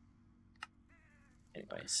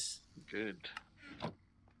 Anyways. Good.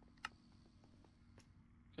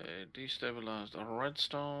 Okay, destabilized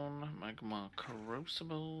redstone, magma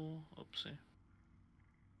crucible. Oopsie.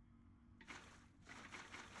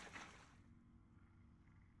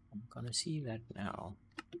 I'm gonna see that now.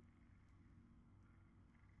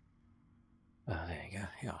 Oh, there you go.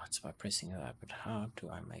 Yeah, it's by pressing that, but how do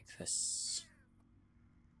I make this?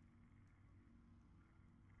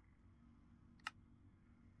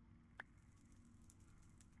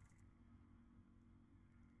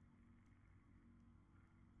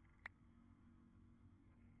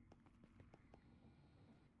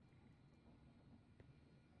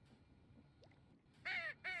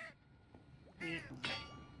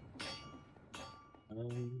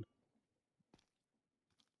 Um,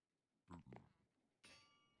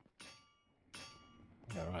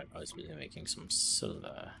 Alright, I was busy making some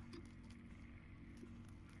silver.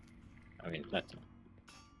 I mean, platinum.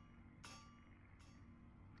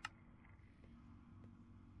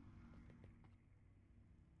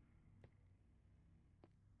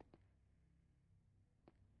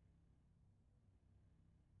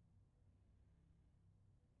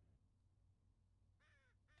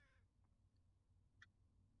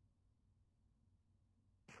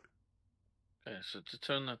 Okay, so to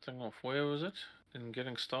turn that thing off, where was it? In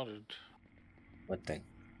getting started. What thing?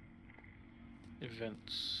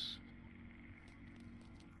 Events.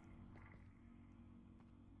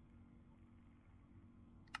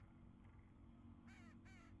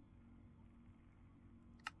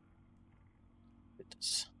 It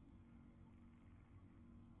is.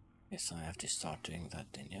 Yes, I have to start doing that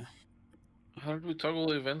then, yeah. How did we toggle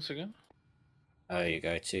the events again? Oh, you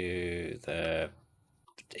go to the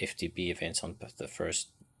FTB events on the first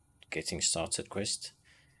getting started quest.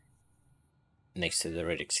 Next to the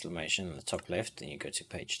red exclamation on the top left, then you go to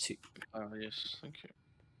page 2. Oh, yes, thank you.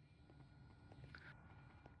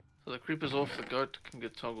 So the creeper's off, the goat can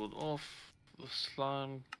get toggled off, the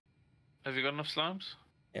slime... Have you got enough slimes?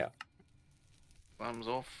 Yeah. Slime's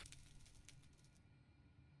off.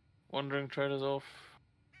 Wandering trader's off.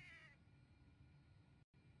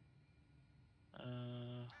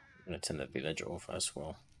 I'm gonna turn the village off as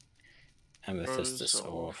well. Amethyst Rose is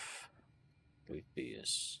off. Ruby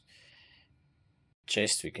is.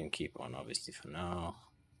 Chest we can keep on obviously for now.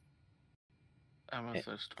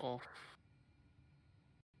 Amethyst off.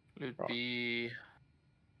 Loot Rock. B.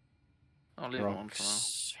 I'll leave them on for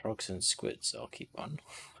now. Rocks and squids I'll keep on.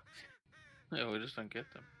 Yeah, we just don't get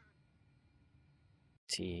them.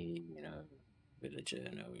 Tea, villager,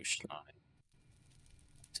 no slime.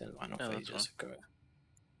 10 line of ages ago.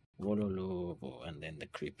 Wololo, and then the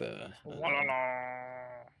creeper.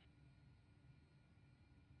 Walala.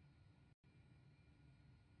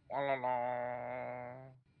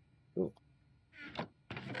 Walala. Cool.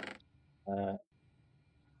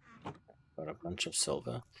 Got a bunch of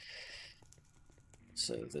silver.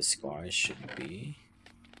 So this guy should be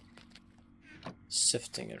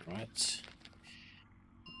sifting it, right?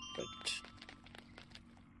 But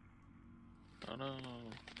Oh no.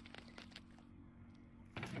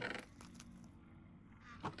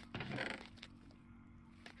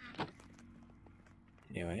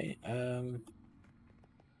 anyway, oh.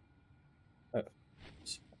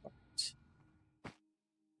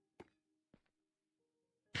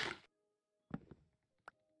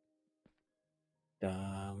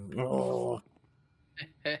 Oh,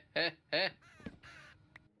 I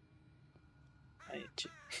hate you.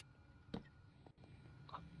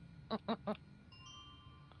 I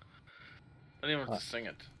didn't even have to sing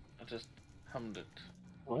it. I just hummed it.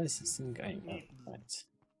 Why is this thing going up? Right.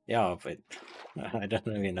 Yeah, but I don't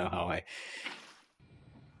really know how I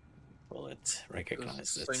will it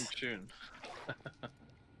recognize it. Same tune.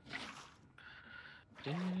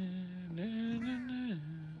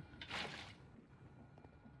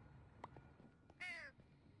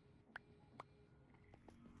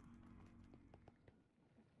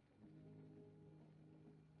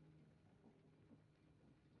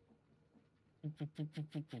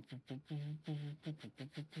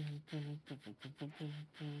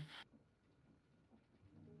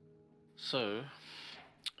 So,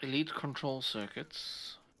 elite control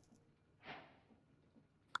circuits.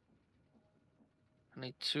 I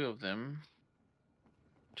need 2 of them.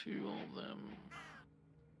 2 of them.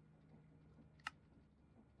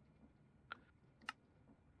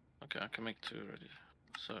 Okay, I can make 2 already.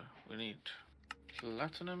 So, we need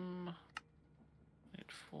platinum.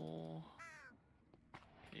 Need 4.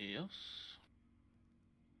 Yes.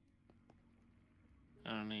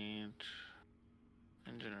 And I need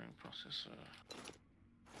engineering processor.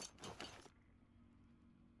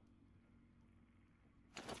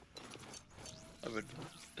 Oh, but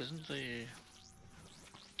isn't the...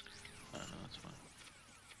 Oh, no, that's fine.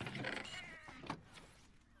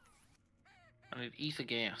 I need ether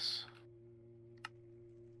gas.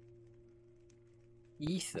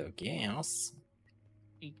 Ether gas?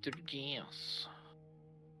 Ether gas.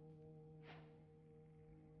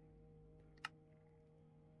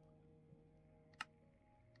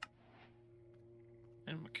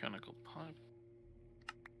 And mechanical pipe.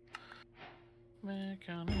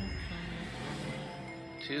 Mechanical pipe.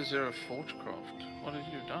 Tier 0 Forgecraft. What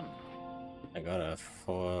have you done? I got a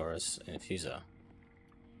force infuser.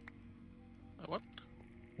 What?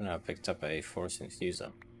 No, I picked up a force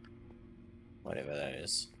infuser. Whatever that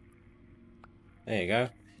is. There you go.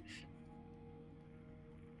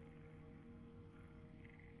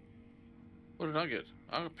 What did I get?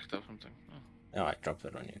 I picked up something. Oh. Oh, I dropped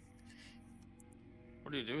it on you.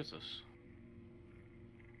 What do you do with this?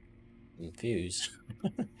 Infuse?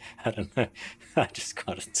 I don't know. I just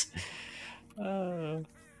got it.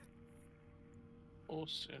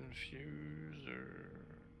 Force infuser.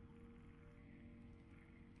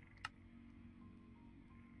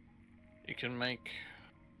 You can make...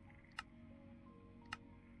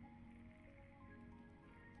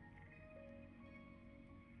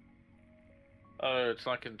 Oh, it's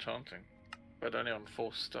like enchanting, but only on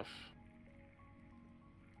force stuff.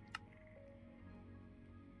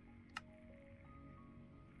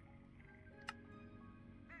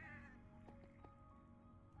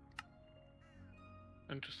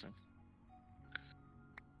 Interesting.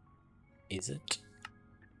 Is it?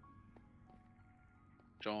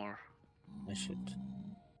 Jar. I should.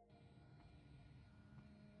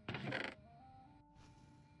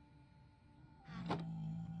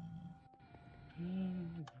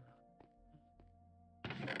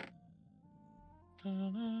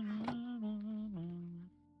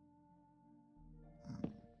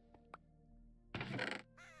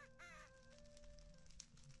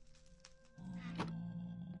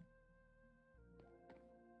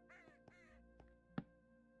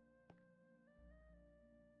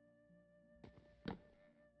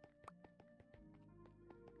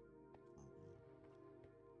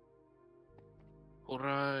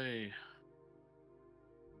 Hooray!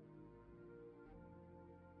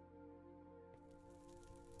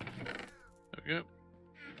 There we go.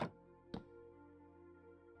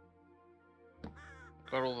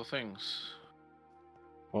 Got all the things.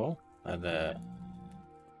 Oh, the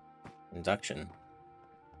induction.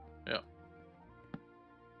 Yeah.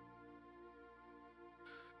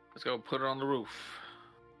 Let's go put it on the roof.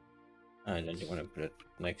 Don't you want to put it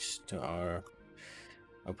next to our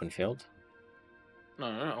open field? No,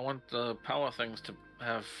 I want the power things to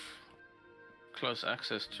have close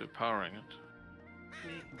access to powering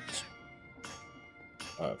it.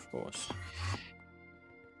 Oh, of course.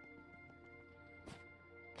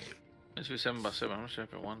 It's be 7 by 7. How much do I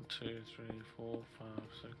put? 1, 2, 3, 4, 5,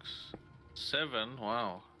 6, 7.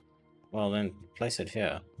 Wow. Well, then place it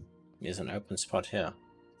here. There's an open spot here.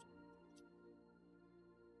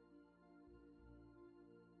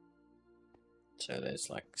 So there's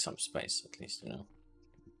like some space, at least, you know.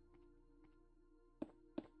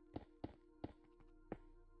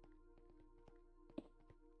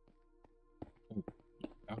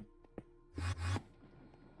 Oh.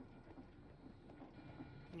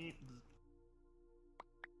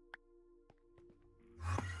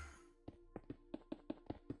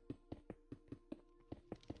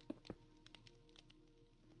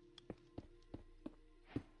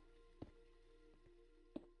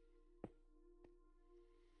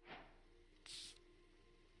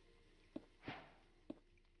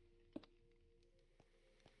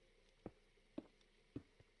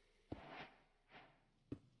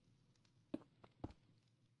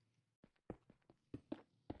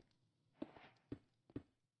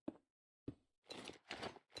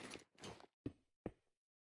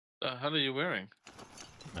 The hell are you wearing?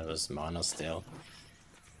 That was Mana still.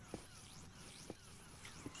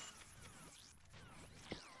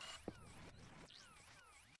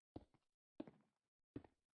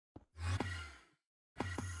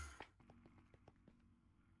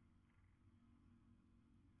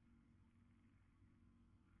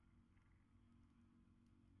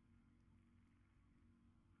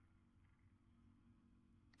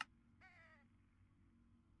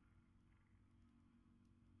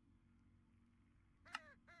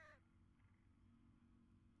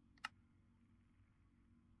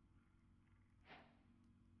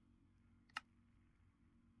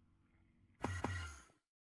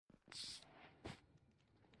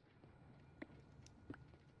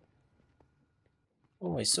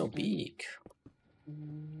 Oh, it's so big.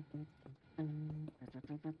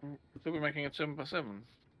 So we're making it 7x7.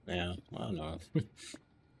 Yeah, I don't know.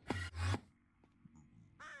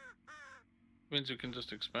 Means you can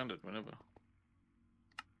just expand it whenever.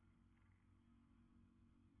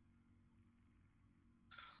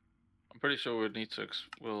 I'm pretty sure we'll need to.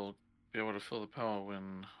 We'll be able to fill the power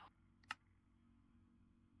when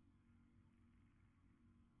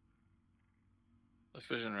the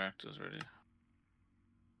fission reactor is ready.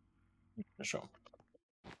 For sure.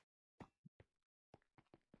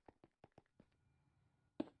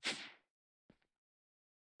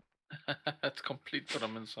 It's complete, but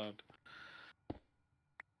I'm inside.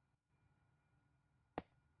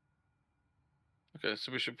 Okay,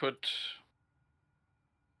 so we should put.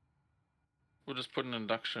 We'll just put an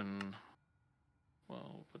induction.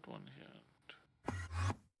 Well, we'll put one here.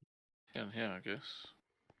 Here and here, I guess.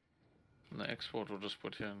 And the export we'll just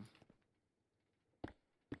put here.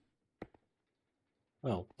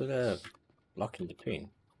 Well, put a block in between.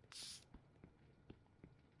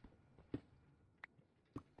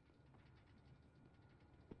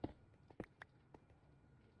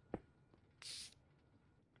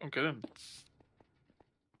 Okay then.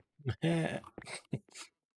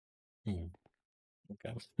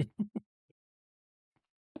 Okay.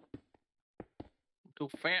 Too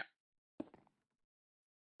fat.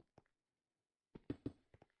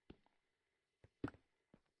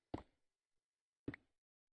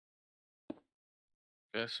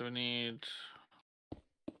 Okay, so we need.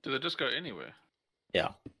 Do they just go anywhere?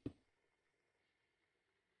 Yeah.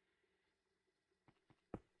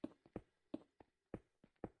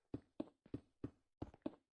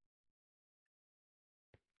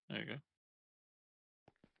 There you go.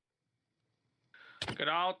 Get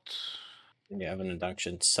out. You have an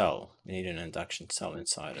induction cell. You need an induction cell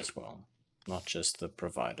inside as well, not just the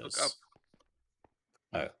providers.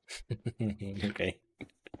 Look up. Oh. Okay.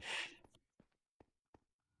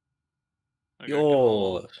 Okay,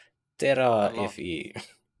 Yo, Terra a lot. FE.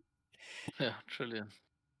 Yeah, trillion.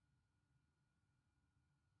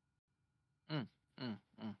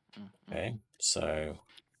 Okay, so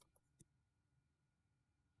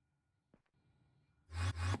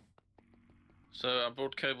So I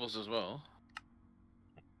brought cables as well.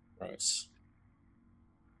 gross.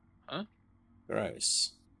 Huh?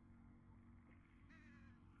 Gross.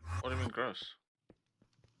 What do you mean gross?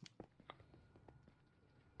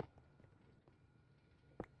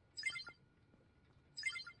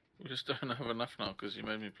 We just don't have enough now because you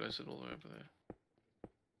made me place it all the way over there.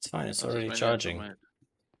 It's fine, it's Not as already many as I charging. made.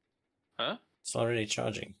 Huh? It's already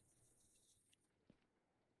charging.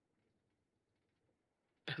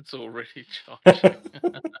 It's already charging.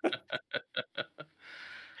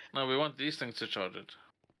 No, we want these things to charge it.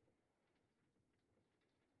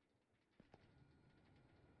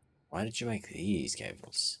 Why did you make these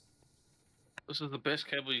cables? This is the best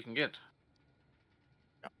cable you can get.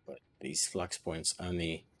 But these flux points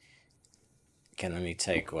can only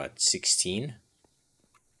take what, 16?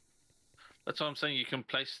 That's what I'm saying. You can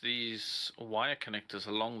place these wire connectors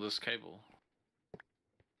along this cable.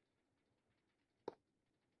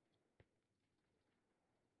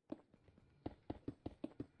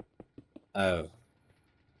 Oh.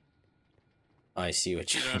 I see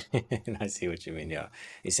what you mean. I see what you mean, yeah.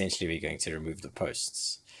 Essentially we're going to remove the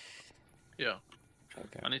posts. Yeah.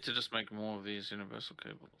 Okay. I need to just make more of these universal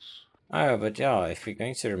cables. Oh, but yeah, if we're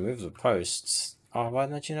going to remove the posts, why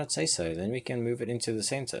don't you not say so? Then we can move it into the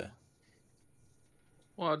center.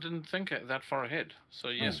 Well, I didn't think that far ahead. So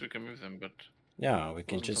yes, we can move them, but yeah, we it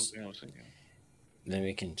can wasn't just. something I was thinking. Then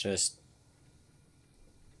we can just.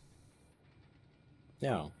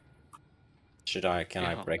 Yeah. Can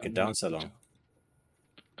I break it down so long?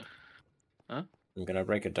 Huh? I'm gonna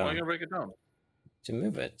break it down. Why are you gonna break it down? To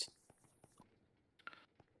move it.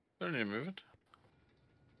 I don't need to move it.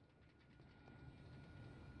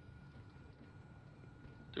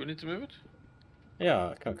 Do we need to move it?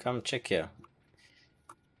 Yeah, come check here.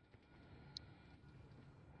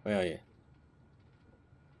 Where are you?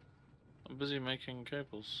 I'm busy making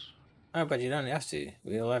cables. Oh, but you don't have to.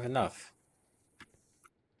 We'll have enough.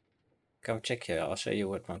 Come check here. I'll show you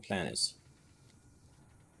what my plan is.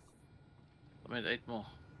 I made 8 more.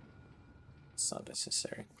 It's not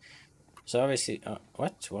necessary. So obviously,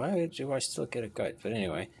 what? Why do I still get a goat? But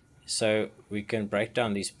anyway, so we can break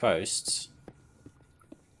down these posts.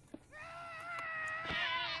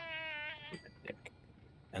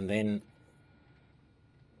 And then,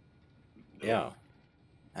 yeah,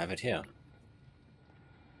 have it here.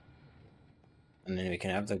 And then we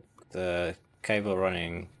can have the cable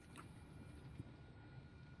running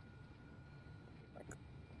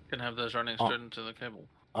Can have those running Oh. straight into the cable.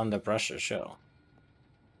 On the brusher, sure.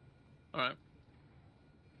 Alright.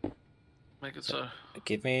 Make it so.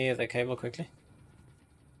 Give me the cable quickly.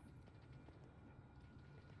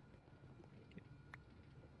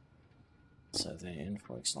 So then,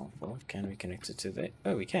 for example, can we connect it to the...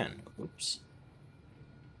 Oh, we can. Oops.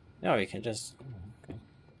 No, we can just... Oh, okay.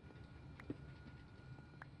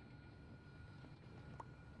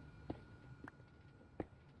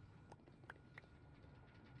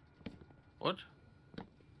 What?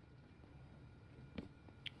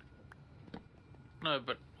 No,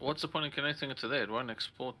 but what's the point in connecting it to there? It won't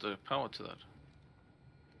export the power to that.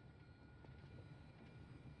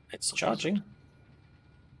 It's charging.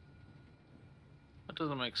 That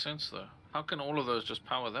doesn't make sense, though. How can all of those just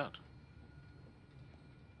power that?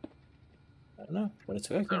 I don't know, but it's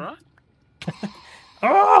working. Is that right?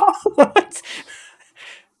 Oh, what?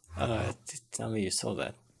 Tell me you saw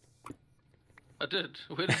that. I did.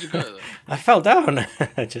 Where did you go, though? I fell down.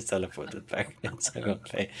 I just teleported back. So I got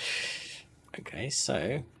play. Okay,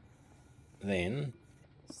 so then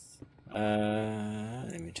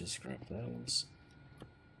let me just grab those.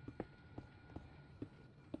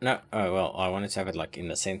 No, oh well, I wanted to have it like in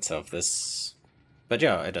the center of this, but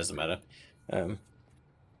yeah, it doesn't matter.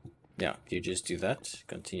 Yeah, you just do that.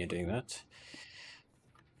 Continue doing that.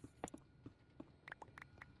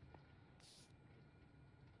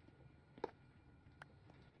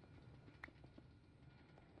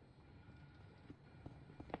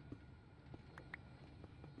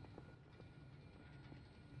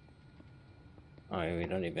 Oh, we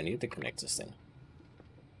don't even need the connectors then.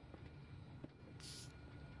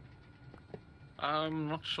 I'm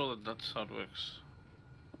not sure that that's how it works.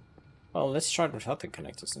 Well, let's try it without the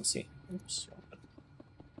connectors and see. Oops.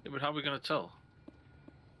 Yeah, but how are we going to tell?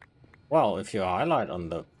 Well, if you highlight on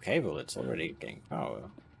the cable, it's already getting power.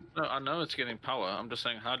 No, I know it's getting power. I'm just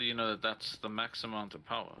saying, how do you know that that's the max amount of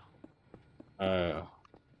power? How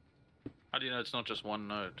do you know it's not just one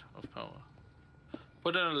node of power?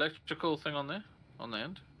 Put an electrical thing on there, on the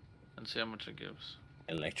end, and see how much it gives.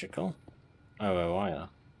 Electrical? Oh, a wire.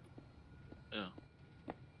 Yeah.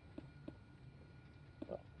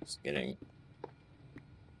 It's getting...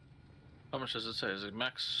 How much does it say? Is it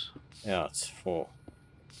max? Yeah, it's 4.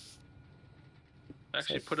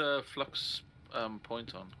 Actually, So... put a flux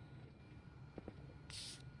point on.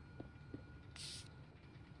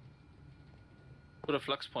 Put a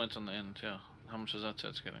flux point on the end, yeah. How much does that say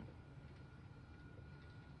it's getting?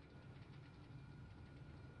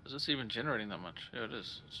 Is this even generating that much? Yeah, it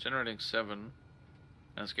is. It's generating 7, and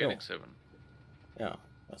it's getting 7. Yeah,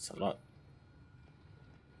 that's a lot.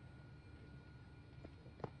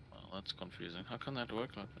 Well, that's confusing. How can that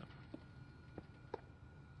work like that?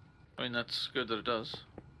 I mean, that's good that it does.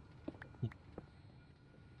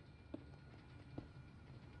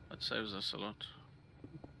 That saves us a lot.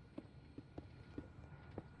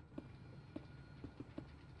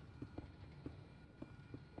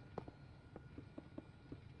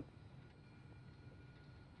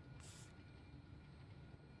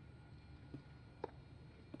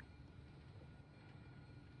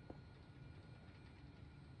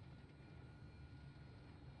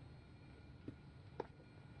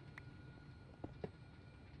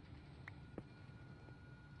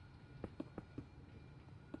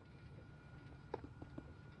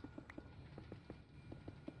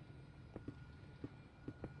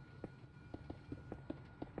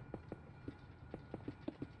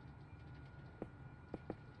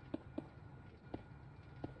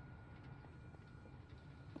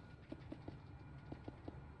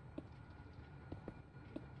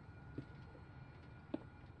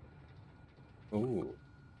 Ooh.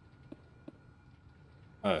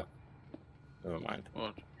 Oh. Never mind.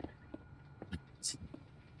 What?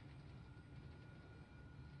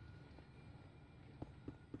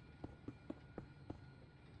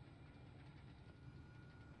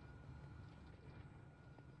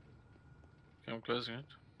 Okay, I'm closing it.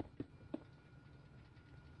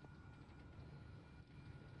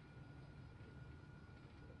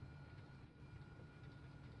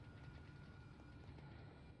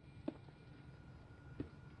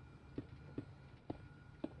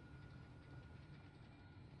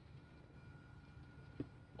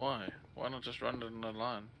 Why? Why not just run it in a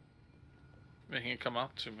line? Making it come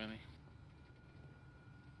out too many.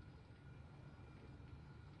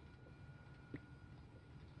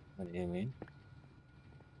 What do you mean?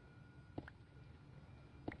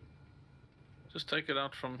 Just take it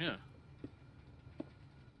out from here.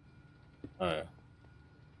 Oh. Let's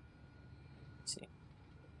see.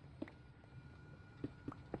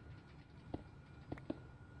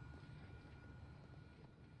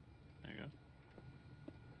 There you go.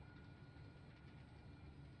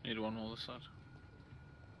 one more this side.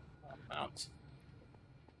 Out.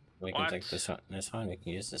 We can What? take this one. That's fine. We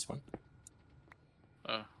can use this one.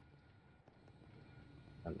 Oh.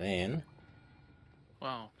 And then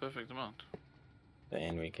Wow, perfect amount.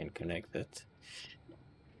 we can connect it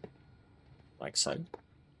like so.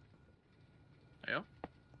 Yeah.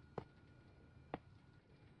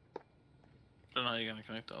 Don't know how you're going to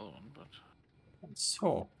connect the other one, but... That's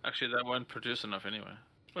 4. Actually, that won't produce enough anyway.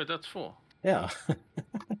 Wait, that's 4. Yeah.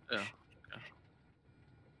 Yeah.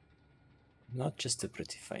 Not just a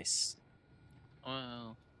pretty face.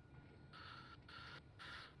 Well...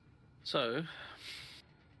 So...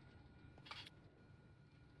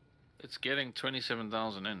 It's getting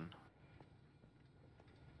 27,000 in.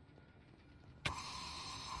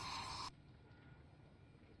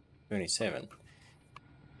 $27.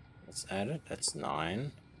 Let's add it. That's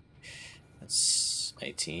 9. That's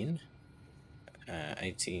 18.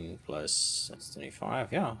 18 plus, that's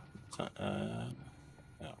 25. Yeah. So,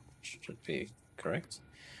 yeah, should be correct.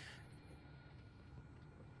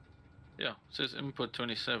 Yeah, it says input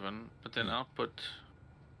 27, but then output...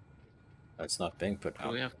 That's not being put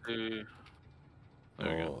out. We have to...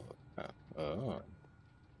 There we go. Oh.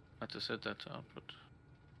 I have to set that to output.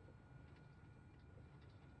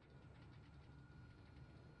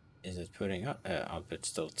 Is it putting up output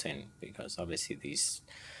still 10? Because obviously these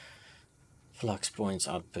flux points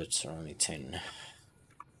outputs are only 10.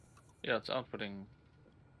 Yeah, it's outputting.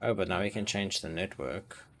 Oh, but now we can change the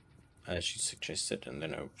network as you suggested, and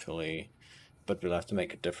then hopefully, but we'll have to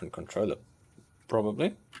make a different controller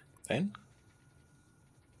probably then.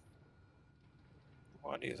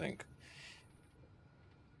 What do you think?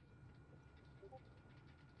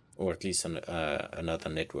 Or at least another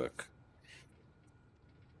network.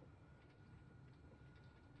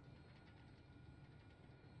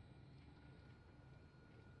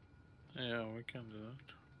 Yeah, we can do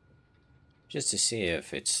that. Just to see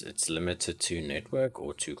if it's limited to network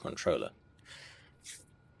or to controller.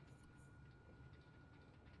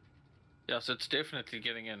 Yeah, so it's definitely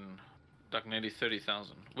getting in like nearly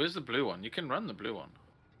 30,000. Where's the blue one? You can run the blue one.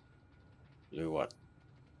 Blue what?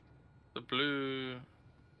 The blue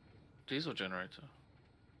diesel generator.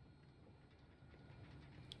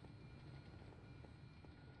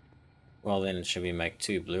 Well, then should we make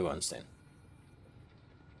 2 blue ones then?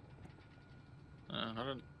 I don't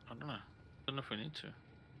know. I don't know if we need to.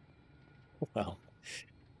 Well,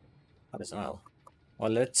 might as well.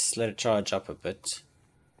 Well, let's let it charge up a bit.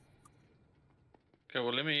 Okay,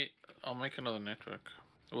 well I'll make another network.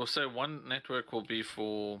 We'll say one network will be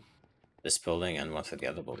for this building and one for the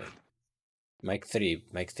other building. Make three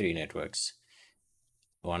networks.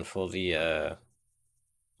 One for the oh,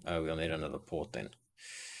 we'll need another port then.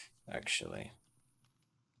 Actually.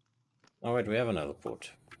 Oh wait, we have another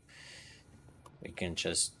port. We can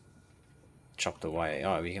just chop the wire.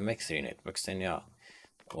 Oh, we can make 3 networks then, yeah.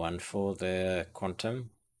 One for the quantum,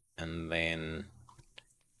 and then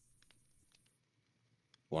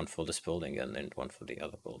one for this building, and then one for the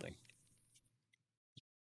other building.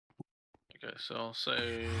 Okay, so I'll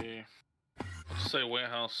say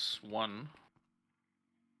warehouse 1,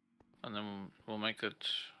 and then we'll make it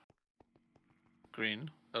green.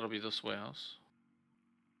 That'll be this warehouse.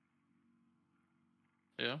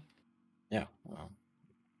 Yeah. Yeah. Well,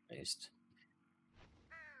 based.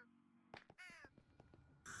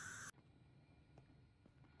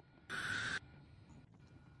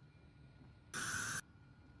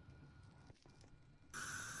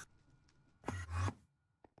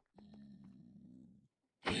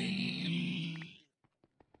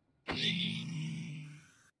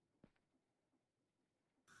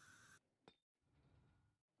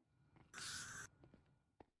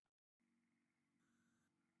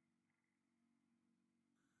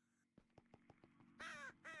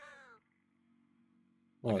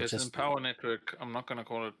 Well, Okay, so in power network, I'm not gonna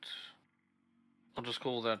call it. I'll just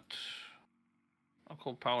call that. I'll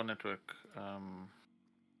call power network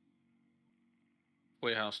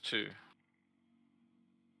warehouse 2.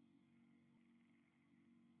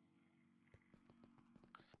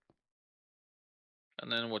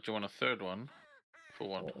 And then what, you want a third one? For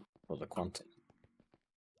what? For the quantum.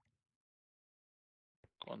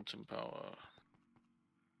 Quantum power.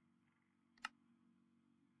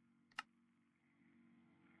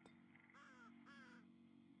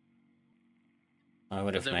 I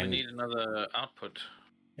would have then named... we need another output.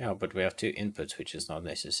 Yeah, but we have 2 inputs, which is not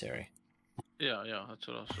necessary. Yeah, that's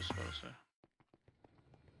what I was just about to say.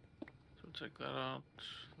 So take that out,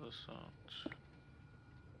 this out,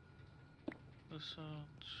 this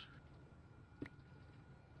out.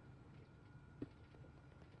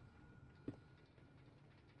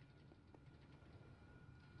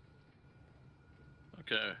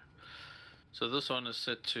 Okay. So this one is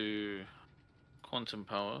set to quantum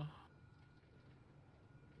power.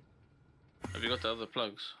 Have you got the other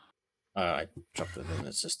plugs? I dropped it in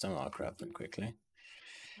the system. I'll grab them quickly.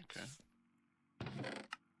 Okay.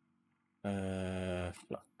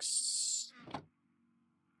 Flux.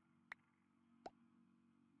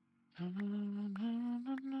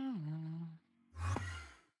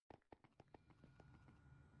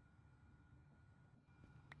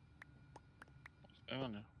 Oh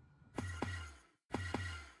no.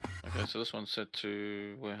 Okay, so this one's set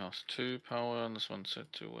to warehouse 2 power, and this one's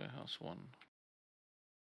set to warehouse 1.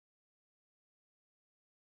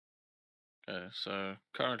 Okay, so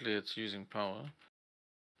currently it's using power.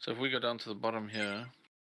 So if we go down to the bottom here,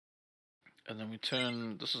 and then we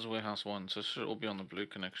turn, this is warehouse 1, so it should all be on the blue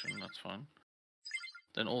connection, that's fine.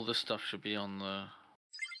 Then all this stuff should be on the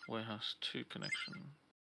warehouse 2 connection.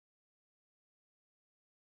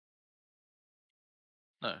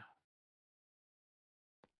 No.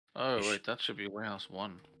 Oh, wait, that should be warehouse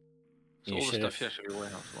 1. So all the stuff here should be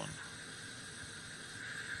warehouse 1.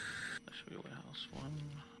 That should be warehouse 1.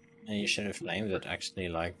 And you should have named it actually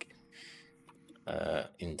like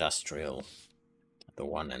industrial, the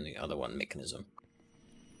one, and the other one mechanism.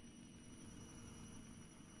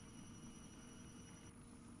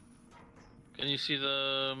 Can you see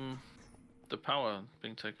the power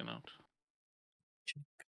being taken out? Check.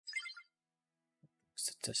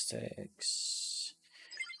 Statistics,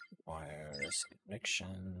 wireless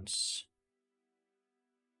connections.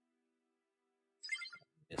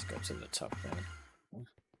 Let's go to the top then.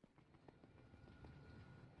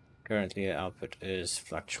 Currently output is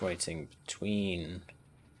fluctuating between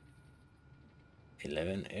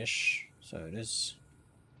 11-ish, so it is.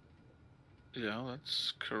 Yeah,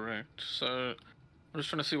 that's correct. So I'm just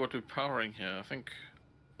trying to see what we're powering here. I think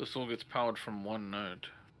this all gets powered from one node.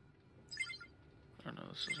 Oh no,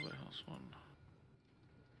 this is warehouse 1.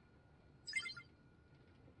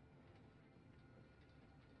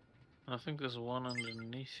 I think there's one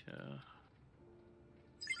underneath here.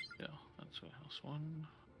 Yeah, that's warehouse 1.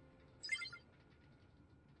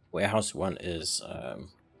 Warehouse 1 is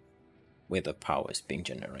where the power is being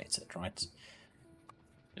generated, right?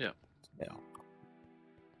 Yeah. Yeah.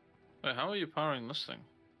 Wait, how are you powering this thing?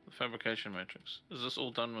 The fabrication matrix. Is this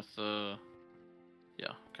all done with the...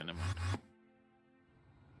 Yeah, okay, never mind.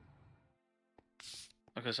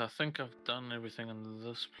 Okay, so I think I've done everything in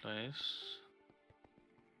this place.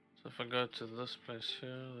 So if I go to this place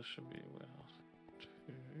here, there should be warehouse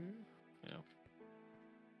 2. Yep.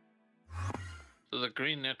 So the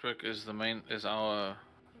green network is the main, is our,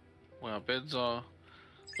 where our beds are.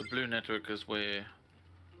 The blue network is where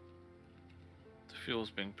the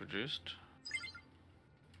fuel's being produced.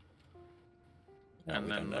 No, and we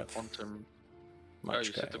then don't the have quantum. much Oh, you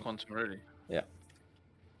set the going. quantum already. Yeah.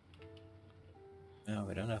 No,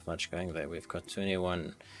 we don't have much going there. We've got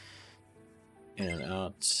 21 in and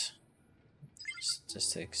out.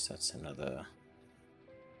 Statistics, that's another.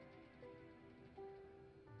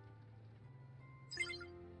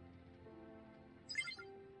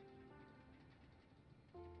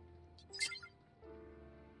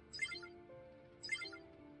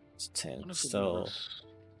 It's 10. Still,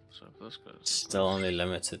 so if this goes still only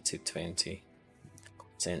limited to 20.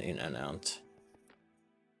 10 in and out.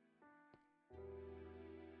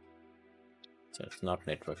 So it's not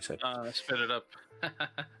network. So I sped it up.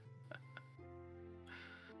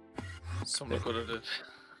 Come look what it did.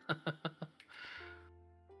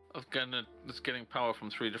 It's getting power from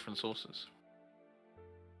 3 different sources.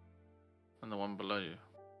 And the one below you.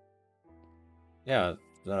 yeah,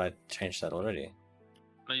 then I changed that already.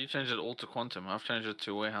 No, you changed it all to quantum. I've changed it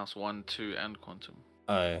to warehouse 1, 2, and quantum.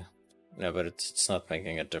 Oh, no, but it's not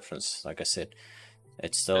making a difference. Like I said,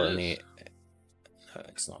 it's still only. No,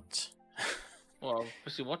 it's not. Well,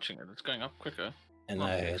 obviously watching it, it's going up quicker. And no,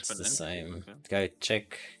 it's the same. Okay. Go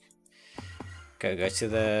check. Go to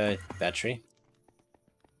the battery.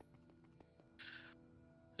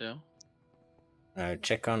 Yeah.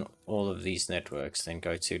 Check on all of these networks, then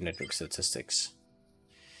go to network statistics.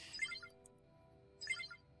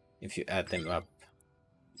 If you add them up,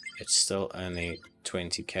 it's still only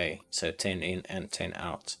 20k, so 10 in and 10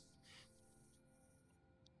 out.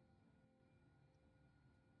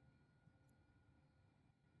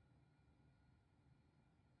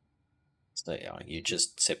 So yeah, you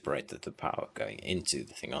just separated the power going into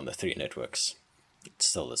the thing on the 3 networks. It's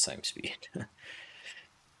still the same speed.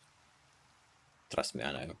 Trust me,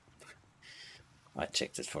 I know. I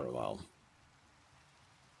checked it for a while.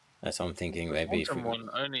 That's what I'm thinking. Maybe if one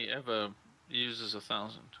only ever uses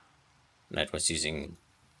 1,000. No, it was using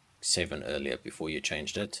 7 earlier before you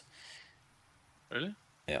changed it. Really?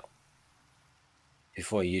 Yeah.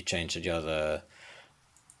 Before you changed it, yeah, the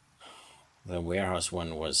warehouse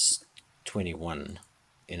one was 21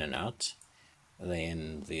 in and out.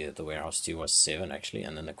 Then the warehouse 2 was 7 actually,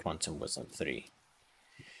 and then the quantum was on 3.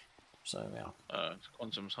 So yeah.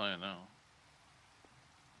 Quantum's higher now.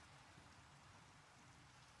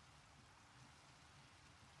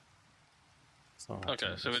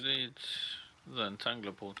 Okay, so we need the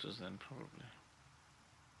entangler porters then, probably.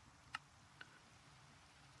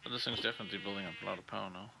 But this thing's definitely building up a lot of power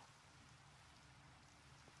now.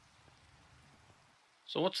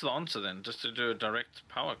 So what's the answer then? Just to do a direct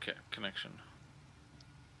power connection?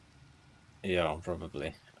 Yeah,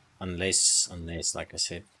 probably. Unless, like I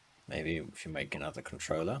said, maybe if you make another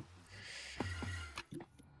controller.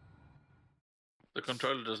 The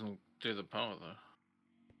controller doesn't do the power though.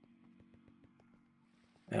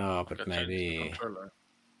 Yeah, but maybe... The controller.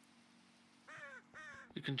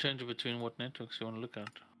 You can change it between what networks you want to look at.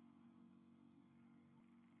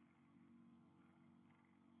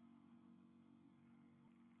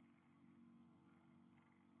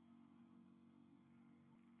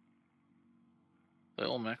 They're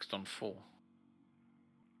all maxed on 4.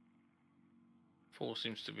 4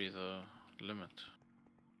 seems to be the limit.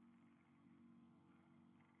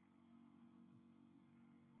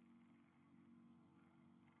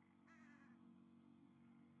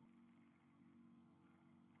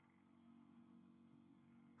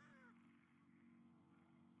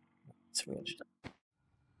 It's weird.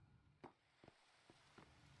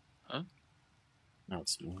 Huh? No,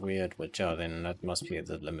 it's weird, but yeah, then that must be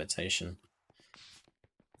the limitation.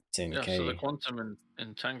 10K. Yeah, so the quantum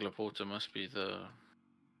entangler porter must be the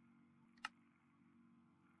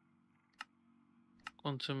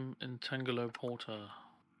quantum entangler porter,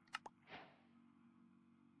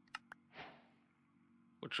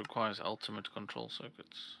 which requires ultimate control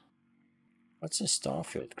circuits. What's a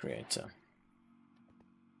Starfield creator?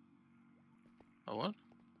 A what?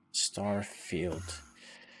 Starfield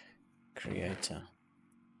creator.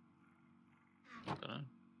 I don't know.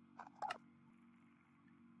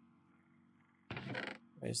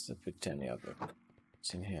 Where's the Britannia book?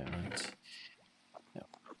 It's in here, right? Yeah.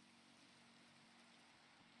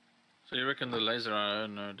 So you reckon the laser IO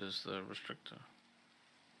node is the restrictor?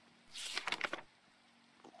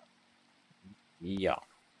 Yeah,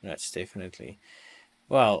 that's definitely...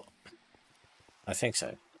 Well, I think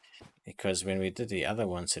so. Because when we did the other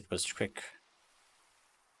ones, it was quick.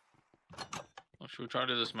 Well, should we try to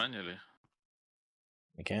do this manually?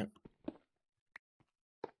 We can't.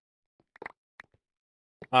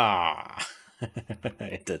 Ah!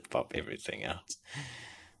 It did pop everything out.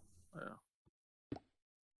 Yeah.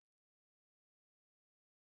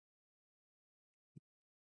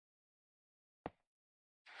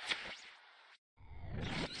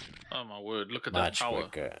 Oh my word, look at that power.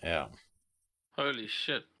 Much quicker, yeah. Holy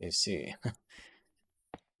shit. You see.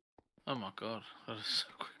 Oh my god, that is so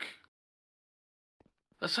quick.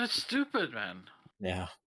 That's so stupid, man. Yeah.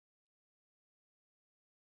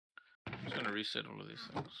 I'm just gonna reset all of these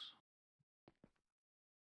things.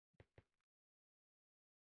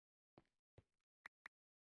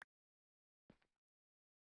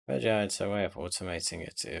 But yeah, it's a way of automating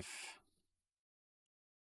it if...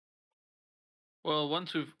 Well,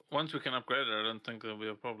 once we can upgrade it, I don't think there'll be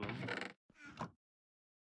a problem.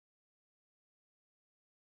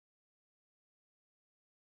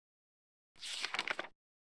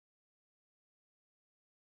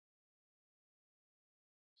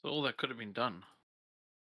 So all that could have been done.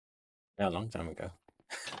 Yeah, a long time ago.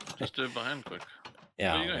 Just do it by hand quick.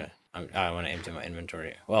 Yeah, I want to empty my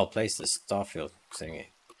inventory. Well, place the Starfield thingy.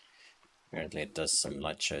 Apparently it does some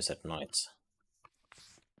light shows at night.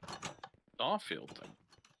 Starfield thing?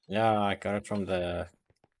 Yeah, I got it from the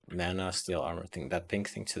mana steel armor thing. That pink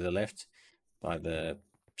thing to the left by the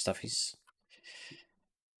stuffies.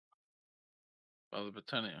 By the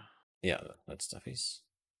Britannia? Yeah, that stuffies.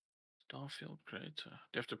 Starfield creator.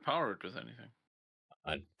 Do you have to power it with anything?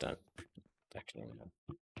 I don't actually know.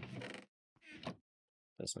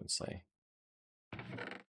 Doesn't say.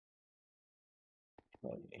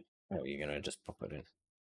 How are you gonna just pop it in?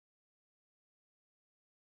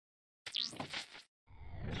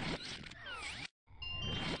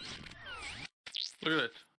 Look at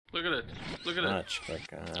it. Look at it. Look at it. Much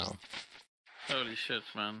quicker now. Holy shit,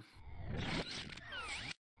 man.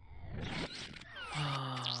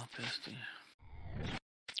 Ah, bestie.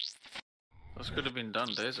 This could have been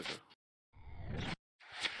done days ago.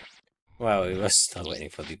 Well, we were still waiting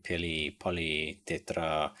for the poly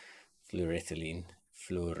tetra fluorethylene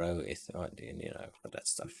fluoroethylene, you know, for that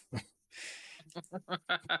stuff.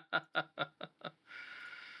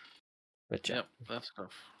 But yeah, Yep, that's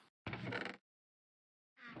tough.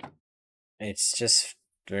 it's just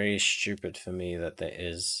very stupid for me that there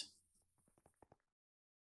is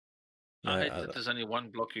no I hate other. that there's only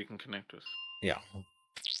one block you can connect with. Yeah,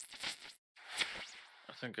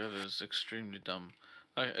 I think that is extremely dumb.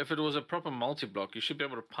 Like, if it was a proper multi-block, you should be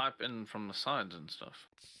able to pipe in from the sides and stuff.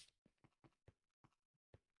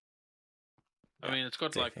 I yeah, mean, it's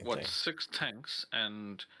got like what, definitely. 6 tanks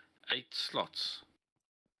and 8 slots.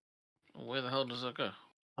 Where the hell does that go?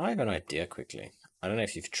 I have an idea quickly. I don't know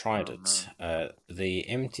if you've tried Oh it. no. The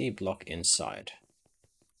empty block inside.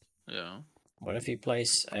 Yeah. What if you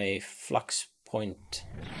place a flux point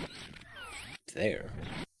there?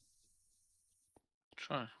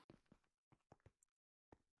 Try.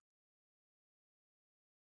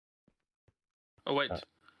 Oh wait.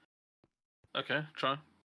 Okay, try.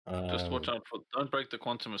 Just watch out for. Don't break the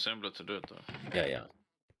quantum assembler to do it though. Yeah, yeah.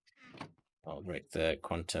 I'll break the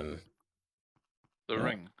quantum. The No,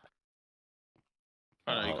 ring.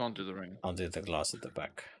 Oh no, you can't do the ring. I'll do the glass at the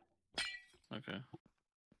back. Okay.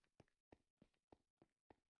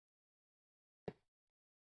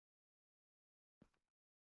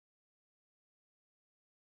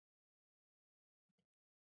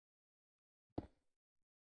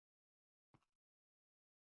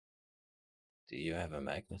 Do you have a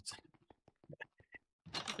magnet?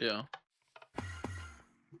 Yeah.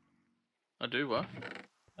 I do what?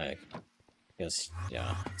 Like, because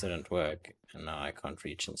yeah, it didn't work, and now I can't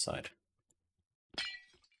reach inside.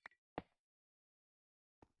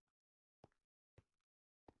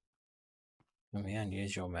 Come here and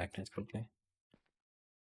use your magnet quickly.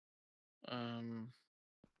 I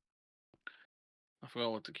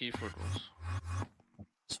forgot what the key for it was.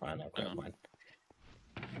 It's fine, I'll grab mine.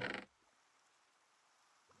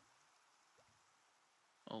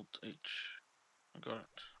 Alt H. I got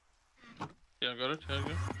it. Yeah, I got it. Here you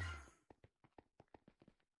go.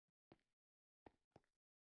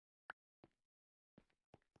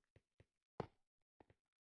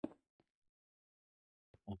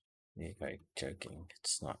 You're very joking.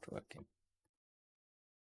 It's not working.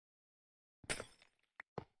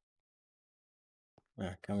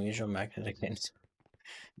 Can we use your magnet again?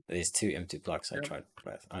 These 2 empty blocks I tried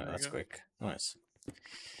with. Oh, that's quick. Nice.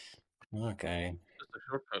 Okay. Just a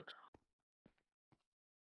shortcut.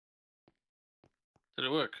 Did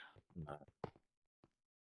it work? No.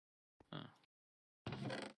 Oh.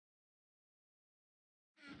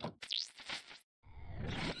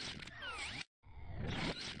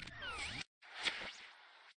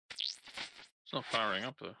 It's not firing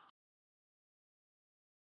up though.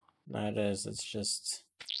 No, it is. It's just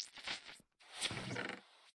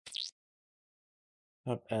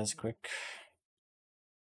not as quick.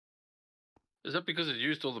 Is that because it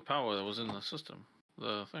used all the power that was in the system?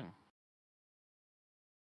 The thing?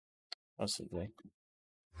 Possibly.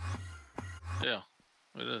 Yeah,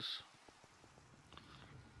 it is.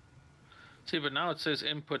 See, but now it says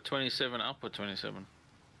input 27, output 27.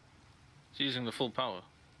 It's using the full power.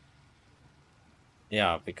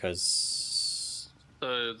 Yeah, because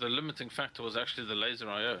So the limiting factor was actually the laser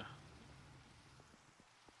I/O.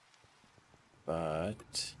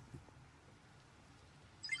 but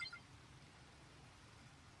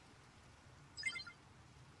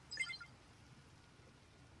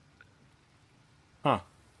huh.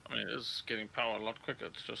 I mean, it is getting power a lot quicker.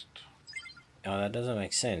 It's just... Oh, that doesn't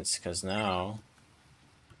make sense, because now...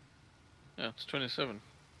 Yeah, it's 27.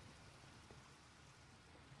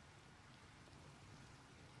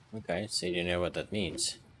 Okay, so you know what that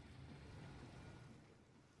means.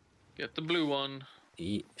 Get the blue one.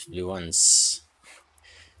 The blue ones.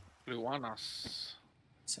 Blue ones.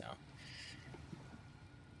 So...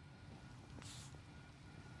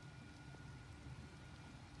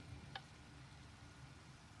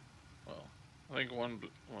 Well, I think one...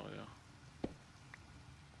 Well, yeah.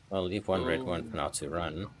 Well, leave one red one for now to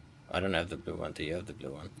run. I don't have the blue one. Do you have the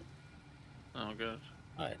blue one? Oh, good.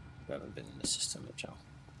 I haven't been in the system much.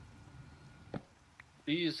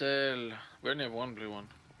 Diesel. We only have one blue one.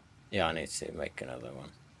 Yeah, I need to make another one.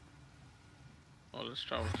 Oh, let's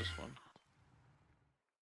try with this one.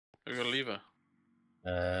 We got a lever.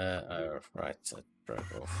 Right, that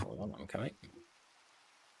broke off. Hold on, I'm coming.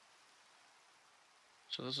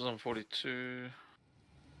 So this is on 42.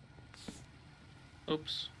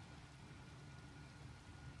 Oops.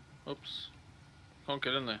 Oops. Can't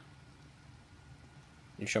get in there.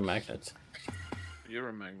 Use your magnet. You're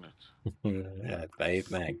a magnet. Yeah, babe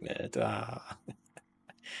magnet. Ah.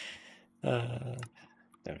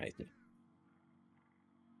 Don't hate me.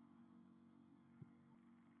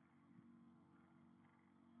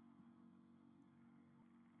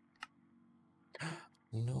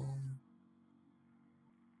 No.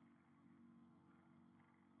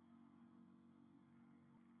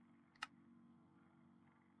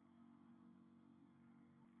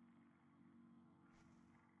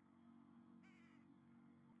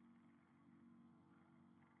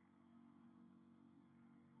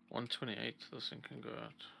 128. This thing can go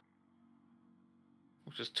out,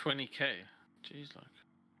 which is 20k. Jeez, like.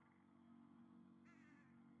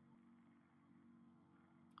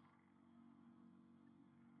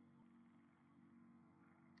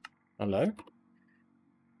 Hello?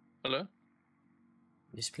 Hello?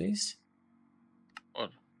 Yes, please? What?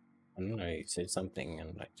 I don't know, you said something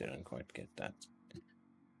and I didn't quite get that.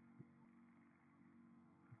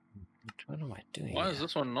 What am I doing Why here? is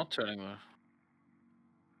this one not turning though?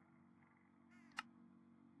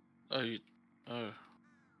 Oh.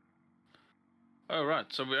 Oh, right.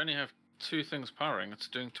 So we only have two things powering. It's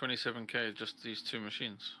doing 27k, just these two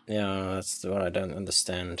machines. Yeah, that's what I don't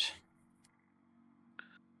understand.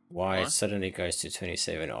 Why it What? suddenly goes to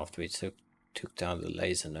 27 after we took down the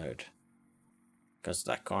laser node. Because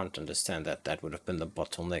I can't understand that that would have been the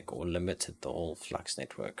bottleneck or limited the whole flux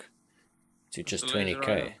network to just the laser 20k.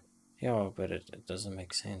 ion. Yeah, but it doesn't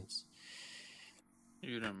make sense.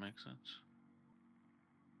 You don't make sense.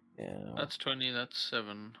 Yeah. That's 20, that's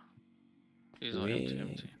 7. These are We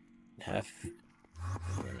empty. have...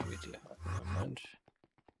 Where do we do have a moment?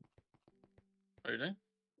 What are you doing?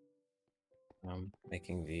 I'm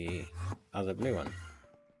making the other blue one.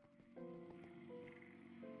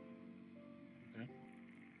 Okay.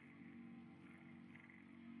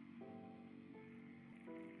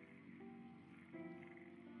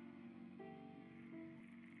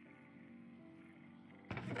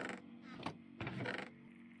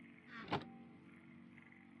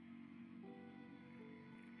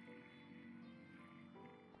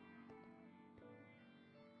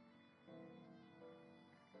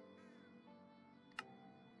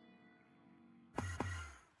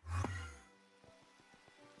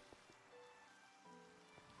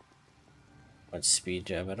 What speed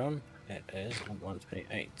do you have it on? It is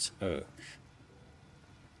 128. Oh.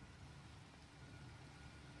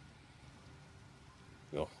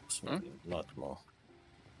 Oh, it's making a lot more.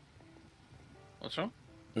 What's wrong?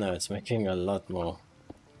 No, it's making a lot more.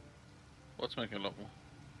 What's making a lot more?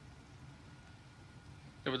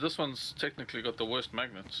 Yeah, but this one's technically got the worst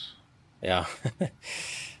magnets. Yeah.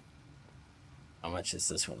 How much is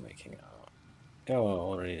this one making? Oh,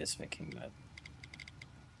 already it's making that.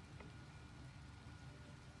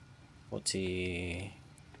 40.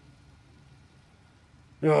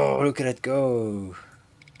 Oh, look at it go.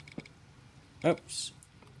 Oops.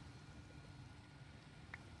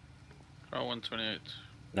 Try 128.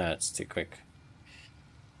 No, it's too quick.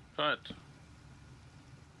 Try it.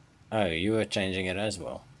 Oh, you were changing it as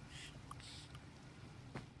well.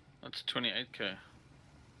 That's 28k.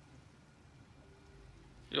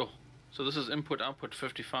 Yo. So this is input output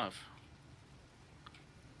 55.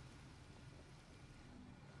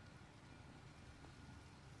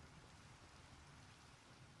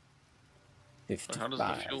 But how does the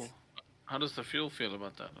 55. fuel? How does the fuel feel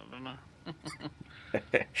about that? I don't know.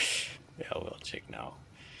 Yeah, we'll check now.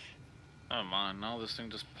 Oh man, now this thing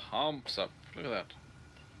just pumps up. Look at that.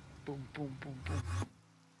 Boom, boom, boom, boom.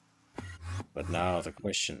 But now the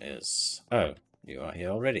question is... Oh, you are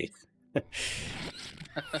here already. It's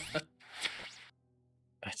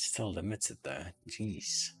still limited though.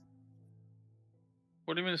 Jeez.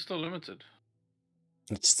 What do you mean it's still limited?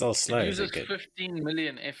 It's still slow. It uses 15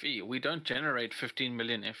 million FE. We don't generate 15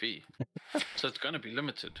 million FE. So it's going to be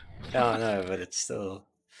limited. Oh, no, but it's still...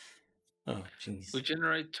 Oh, jeez. We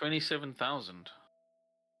generate 27,000.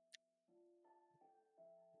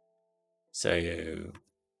 So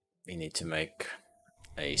we need to make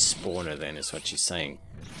a spawner then, is what you're saying.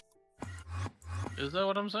 Is that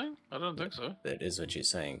what I'm saying? I don't think so. That is what you're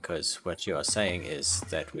saying, because what you are saying is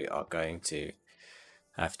that we are going to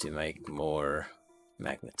have to make more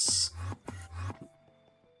magnets.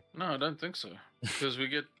 No, I don't think so. Because we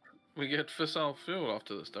get fissile fuel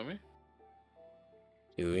after this, don't we?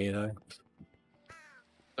 Do we though?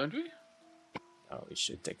 Don't we? Oh, we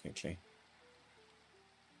should technically.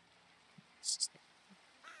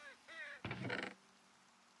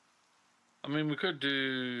 I mean, we could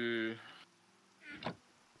do...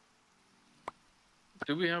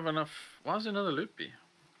 Do we have enough? Why is another loopy?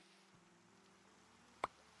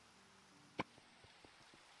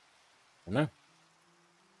 No.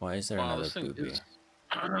 Why is there another this thing booby? is...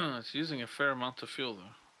 it's using a fair amount of fuel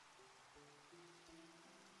though.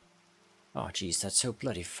 Oh, jeez, that's so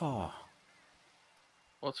bloody far.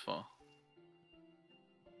 What's for?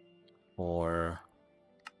 Or...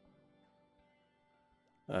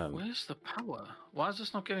 Where's the power? Why is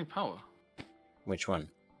this not getting power? which one?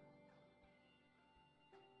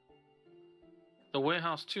 The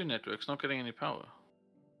warehouse 2 network's not getting any power.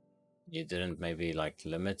 You didn't maybe like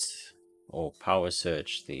limit or power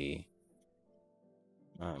surge the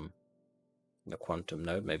The quantum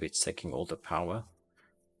node, maybe it's taking all the power.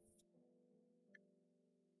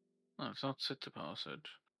 No, it's not set to power surge.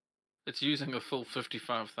 It's using a full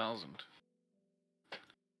 55,000.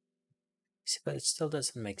 See, but it still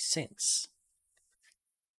doesn't make sense.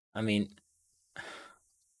 I mean,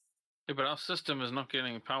 Yeah, but our system is not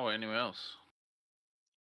getting power anywhere else.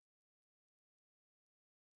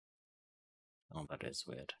 oh, that is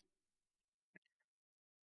weird.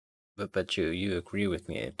 But you agree with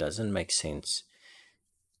me, it doesn't make sense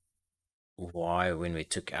why when we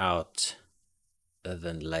took out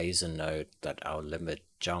the laser node that our limit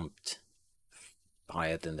jumped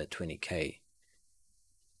higher than the 20k,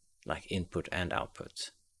 like input and output,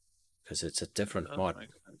 because it's a It different does mod. make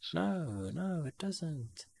sense. No, it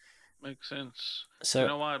doesn't. Makes sense. You So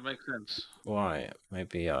know why it makes sense? why?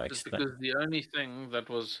 Maybe I It's explain. because the only thing that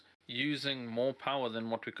was using more power than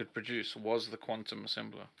what we could produce was the quantum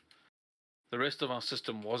assembler. The rest of our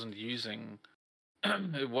system wasn't using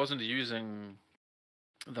it wasn't using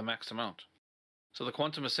the max amount. So the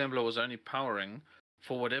quantum assembler was only powering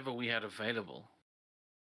for whatever we had available.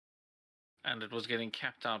 And it was getting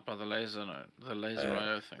capped out by the laser node, the laser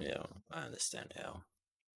IO thing. Yeah, I understand how.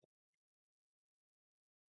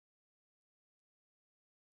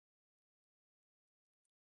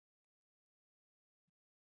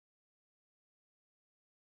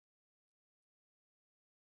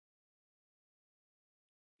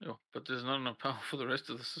 Yeah, but there's not enough power for the rest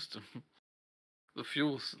of the system. The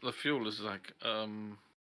fuel is like,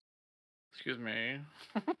 excuse me.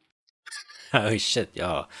 Oh shit,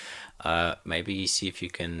 yeah. Maybe see if you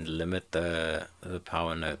can limit the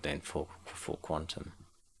power node then for quantum.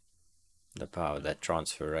 The power, that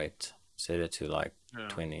transfer rate. Set it to like Yeah.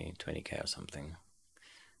 20k or something.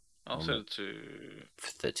 I'll Or set more. it to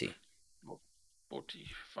 30.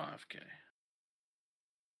 45k.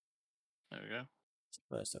 There we go.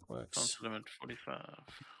 Suppose that works. Transfer limit 45.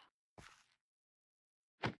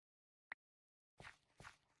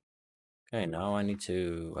 Okay, now I need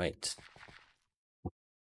to wait.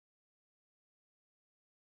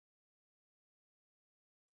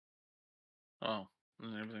 Oh,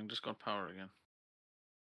 and everything just got power again.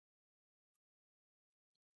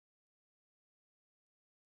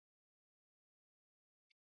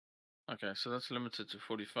 Okay, so that's limited to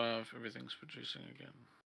 45. Everything's producing again.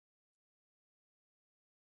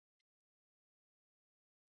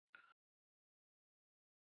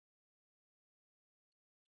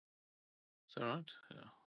 Is that right? Yeah.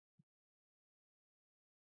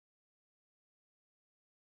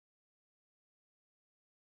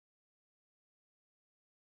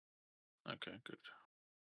 Okay, good.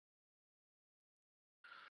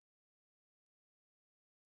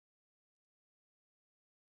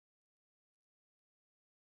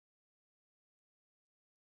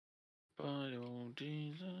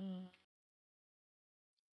 Biodiesel.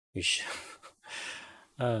 We should.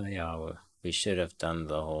 Yeah, we should have done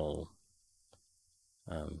the whole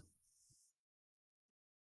um,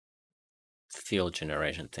 fuel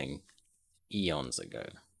generation thing eons ago,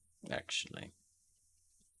 actually.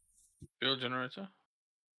 Fuel generator?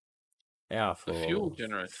 Yeah, The fuel for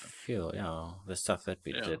generator. fuel, yeah, the stuff that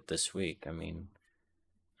we Yeah. did this week. I mean,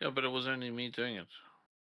 Yeah, but it was only me doing it.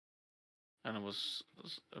 And it was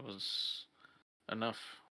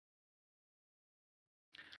enough.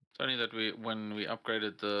 It's only that when we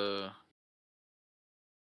upgraded the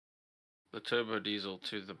turbo diesel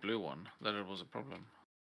to the blue one that it was a problem.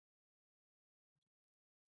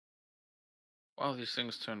 Wow, these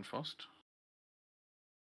things turn fast.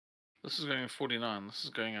 This is going at 49. This is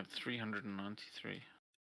going at 393.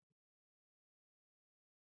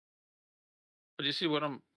 But you see what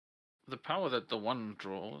the power that the one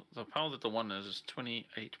is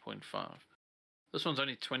 28.5. This one's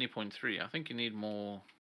only 20.3. I think you need more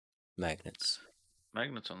magnets.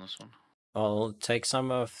 magnets on this one. I'll take some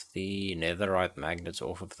of the netherite magnets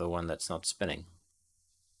off of the one that's not spinning.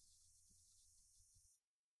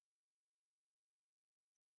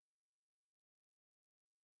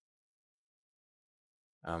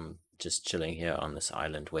 I'm just chilling here on this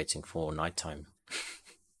island waiting for nighttime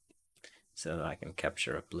so that I can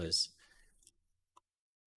capture a bliss.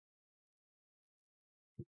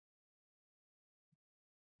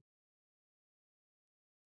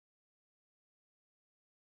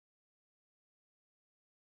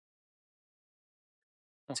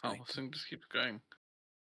 Wow, this thing just keeps going.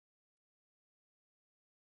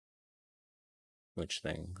 Which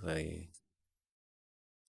thing? The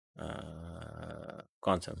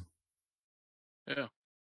quantum. Yeah.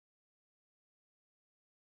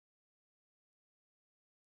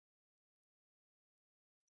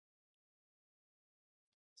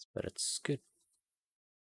 But it's good.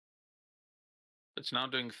 It's now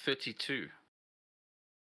doing 32.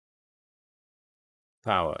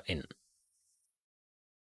 Power in.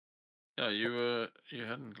 Yeah, you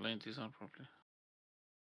hadn't laid these out properly.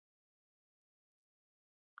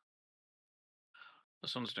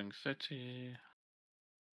 This one's doing 30.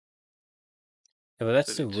 Yeah, but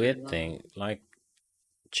that's the 32 weird now. thing. Like,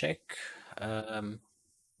 check. No,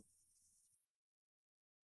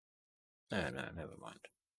 never mind.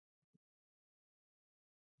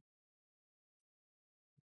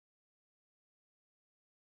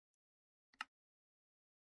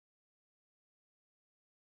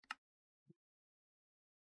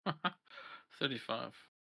 Haha, 35.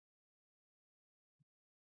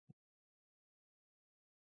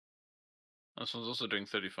 This one's also doing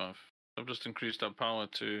 35. I've just increased our power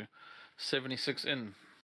to 76 in.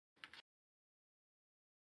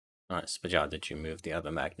 Nice. But yeah, did you move the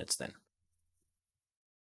other magnets then?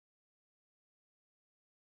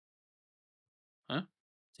 Huh?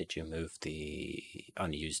 Did you move the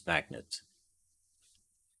unused magnet?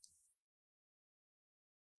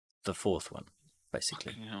 The fourth one,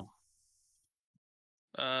 basically. Fucking hell.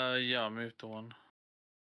 Yeah, I moved the one.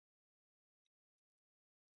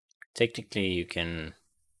 Technically, you can,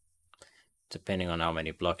 depending on how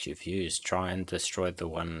many blocks you've used, try and destroy the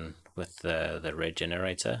one with the red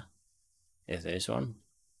generator, if there's one.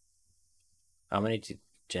 How many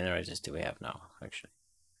generators do we have now, actually?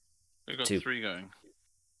 We've got 2. 3 going.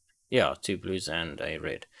 Yeah, 2 blues and a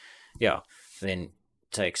red. Yeah, then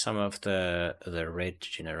take some of the red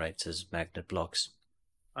generators magnet blocks.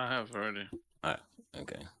 I have already. Oh,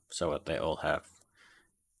 okay. So what they all have?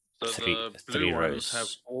 So the blue three ones have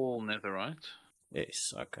rows. all netherite.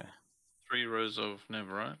 Yes, okay. 3 rows of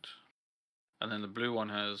netherite. And then the blue one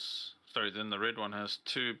has... Sorry, then the red one has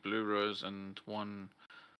 2 blue rows and 1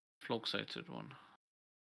 fluoxated one.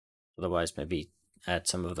 Otherwise, maybe add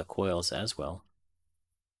some of the coils as well.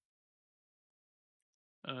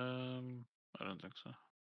 I don't think so.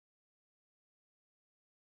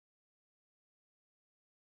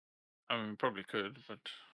 I mean, we probably could, but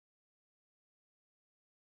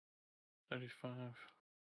 35.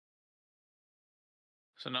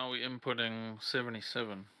 So now we're inputting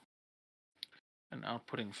 77 and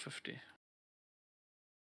outputting 50.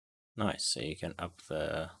 Nice. So you can up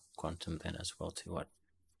the quantum then as well to what?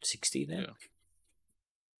 60 then? Yeah.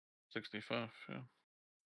 65, yeah.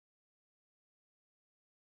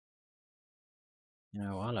 You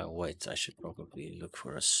know, while I wait, I should probably look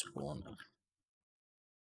for a spawner.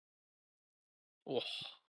 Oh,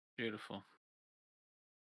 beautiful.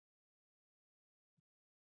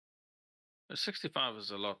 65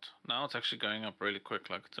 is a lot. Now it's actually going up really quick.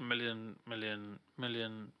 Like it's a million. It's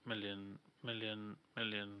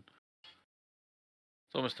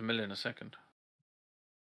almost a million a second.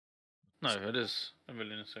 No, it is a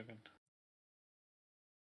million a second.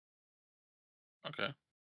 Okay.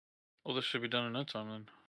 Well, this should be done in no time then.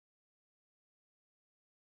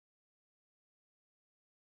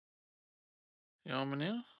 You know,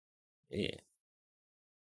 Mania? Yeah.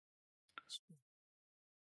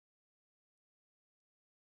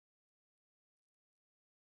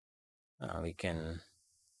 We can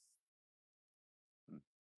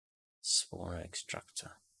spawner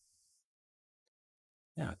extractor.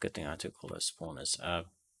 Yeah, good thing I took all those spawners.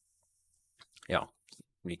 Yeah,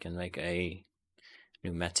 we can make a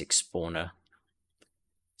pneumatic spawner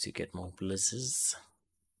to get more blizzards.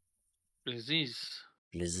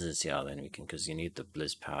 Blizzards, yeah, then we can, because you need the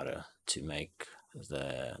blizz powder to make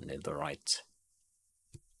the netherite.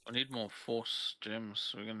 I need more force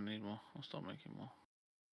gems. We're gonna need more. I'll start making more.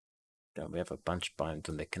 Don't we have a bunch behind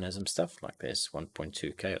the mechanism stuff? Like there's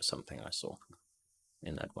 1.2k or something I saw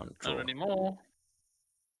in that one drawer. Not anymore.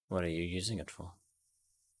 What are you using it for?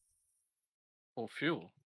 For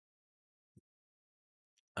fuel.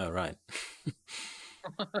 Oh, right.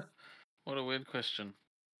 What a weird question.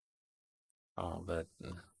 Oh, but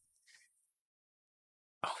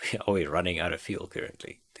are we running out of fuel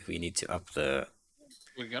currently? Do we need to up the...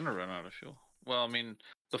 We're gonna run out of fuel. Well, I mean,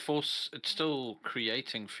 the force, it's still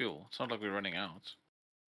creating fuel. It's not like we're running out,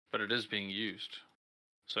 but it is being used.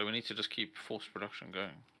 So we need to just keep force production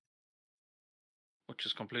going, which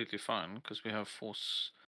is completely fine because we have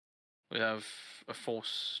force. We have a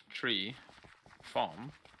force tree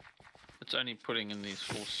farm. It's only putting in these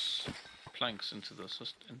force planks into the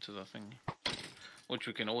thing, which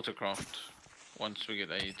we can autocraft once we get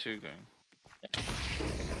AE2 going.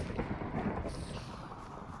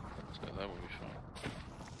 So that will be fine.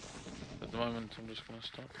 At the moment, I'm just gonna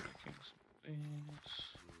start making some of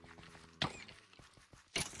these.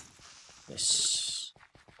 Yes.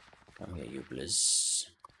 Come here, you blizz.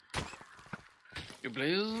 You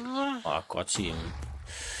please. I got him.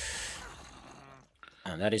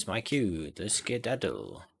 And that is my cue, the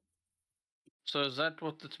skedaddle. So is that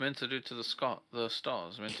what it's meant to do to the sky? The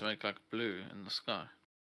stars meant to make like blue in the sky.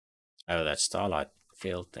 Oh, that starlight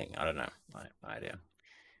field thing. I don't know. I have no idea.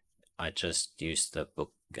 I just used the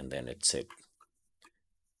book and then it said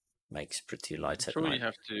makes pretty lights I'm at sure night. you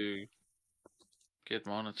have to get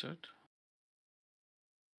monitored.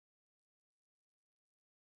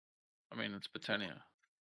 I mean, it's Britannia.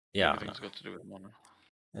 Yeah, Everything's got to do with mono.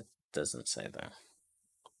 it doesn't say though.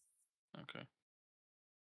 Okay.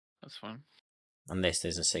 That's fine. Unless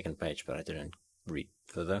there's a second page, but I didn't read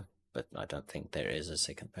further. But I don't think there is a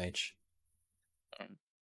second page. Alright.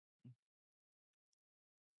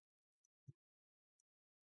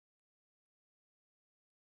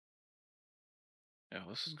 Yeah,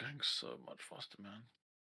 this is going so much faster, man.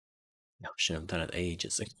 I should have done it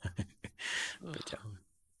ages ago. But yeah.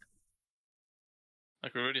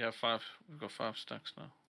 Like we already have 5. We've got 5 stacks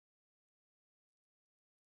now.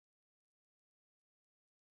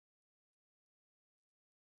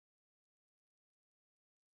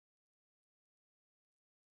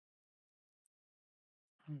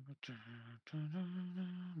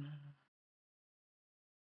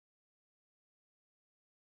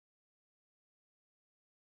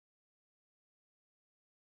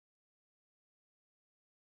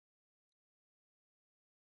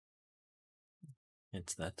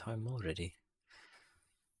 It's that time already.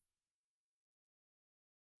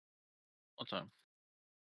 What time?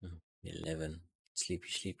 11.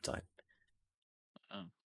 Sleep time. Oh.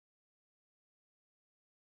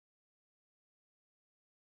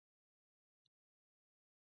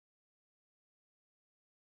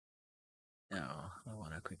 Now, I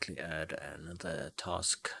want to quickly add another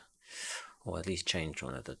task, or at least change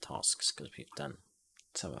one of the tasks, because we've done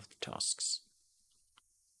some of the tasks.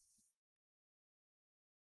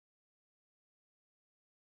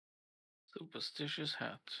 Superstitious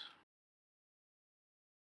hat.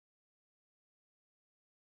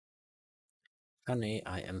 Honey,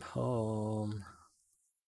 I am home.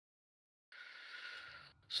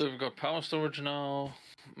 So we've got power storage now,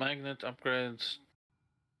 magnet upgrades,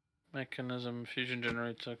 mechanism, fusion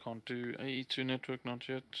generator, can't do, AE2 network, not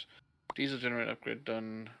yet. Diesel generator upgrade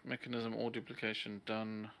done, mechanism or duplication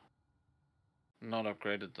done, not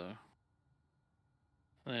upgraded though.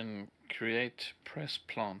 Then create press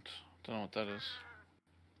plant, don't know what that is.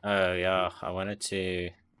 Oh yeah, I wanted to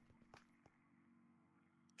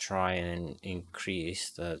try and increase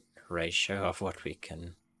the ratio of what we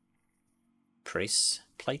can press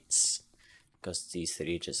plates, because these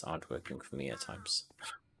three just aren't working for me at times.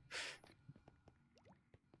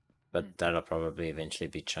 But that'll probably eventually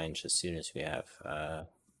be changed as soon as we have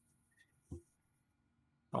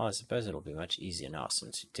well, I suppose it'll be much easier now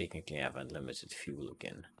since you technically have unlimited fuel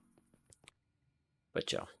again.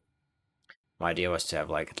 But yeah, my idea was to have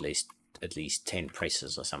like at least 10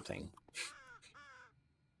 presses or something,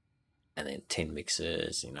 and then 10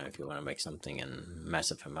 mixers. You know, if you want to make something in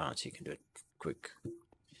massive amounts, you can do it quick.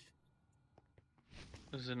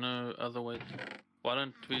 Is there no other way? Why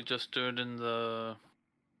don't we just do it in the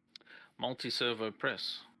multi-servo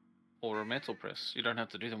press or a metal press? You don't have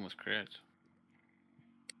to do them with create.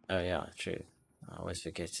 Oh yeah, true. I always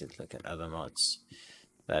forget to look at other mods.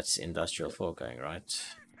 That's Industrial 4 going,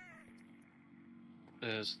 right?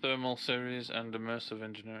 There's thermal series and immersive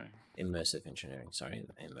engineering. Immersive engineering, sorry,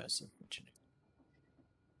 immersive engineering.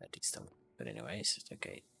 That is dumb. But anyways,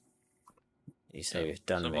 okay. You say we've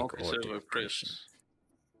done so make or multi-servo duplication. press.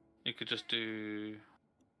 You could just do,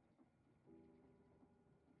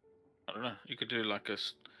 I don't know, you could do like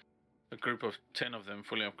a group of 10 of them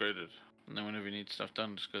fully upgraded, and then whenever you need stuff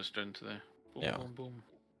done, just go straight into there. Boom, Yeah. boom, boom.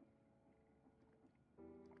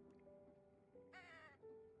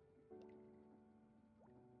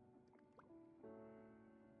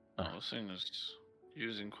 Oh, this thing is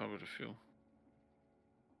using quite a bit of fuel.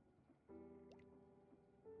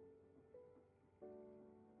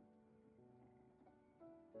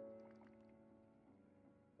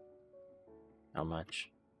 How much?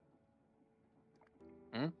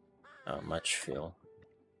 Hmm? How much fuel?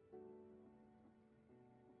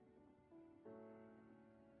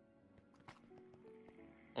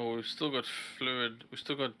 Oh, we've still got fluid. We've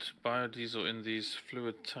still got biodiesel in these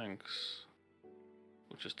fluid tanks,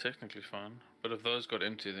 which is technically fine. But if those got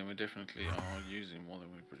empty, then we definitely are using more than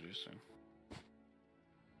we're producing.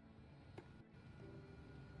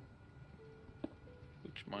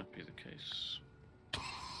 Which might be the case.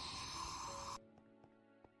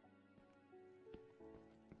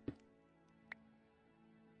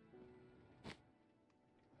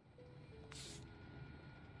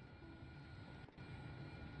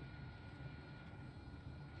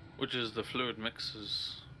 Which is the fluid mixing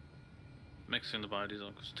the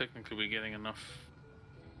biodiesel, because technically we're getting enough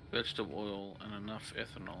vegetable oil and enough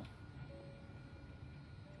ethanol.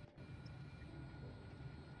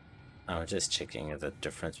 I was just checking the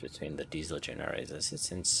difference between the diesel generators.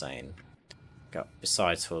 It's insane.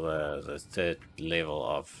 Besides for the third level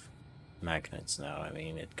of magnets now, I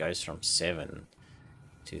mean, it goes from 7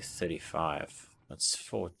 to 35. That's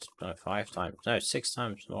 5 times, no, 6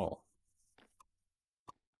 times more.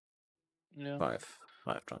 Yeah.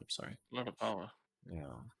 5 times, sorry. A lot of power.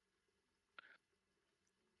 Yeah.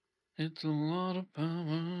 It's a lot of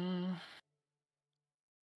power.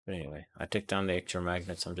 But anyway, I took down the extra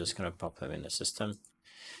magnets. I'm just going to pop them in the system.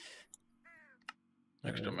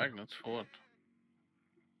 Extra magnets for what?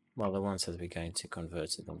 Well, the ones that we're going to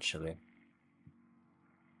convert eventually.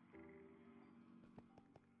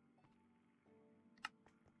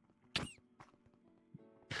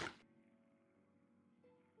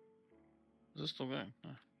 Is this still going?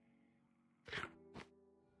 No.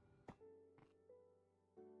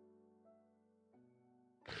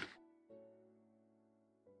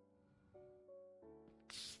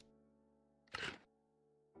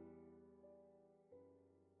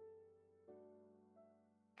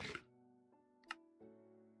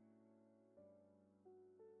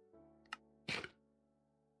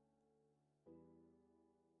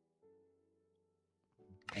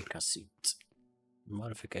 Mecha suit.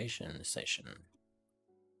 Modification station.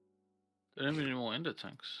 Don't have any more ender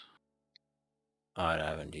tanks. I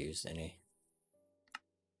haven't used any.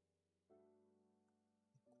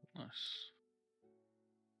 Nice.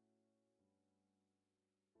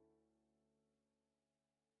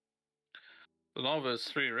 The lava is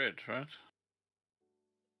 3 red, right?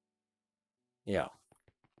 Yeah.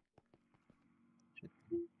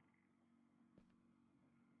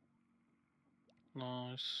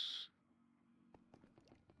 Nice.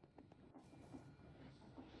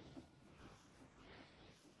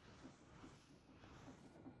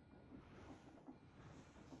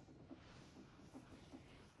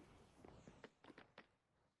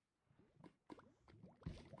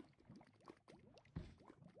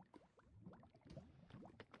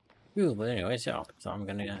 Cool, but anyways, yeah. So I'm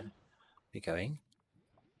gonna be going.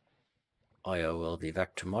 I will be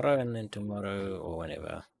back tomorrow, and then tomorrow or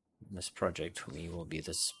whenever. This project for me will be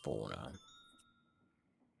the spawner.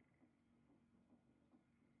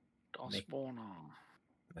 Spawner.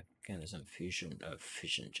 Mechanism fusion,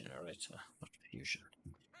 fission generator, not fusion.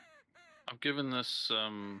 I've given this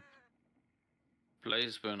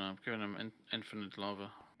blaze burner. I've given him infinite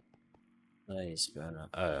lava. Blaze burner.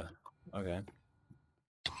 Oh, okay.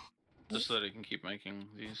 Just so that he can keep making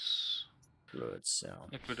these Fluid cell.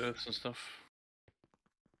 liquid earths and stuff.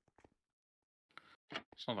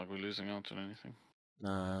 It's not like we're losing out on anything.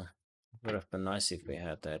 No, would have been nice if we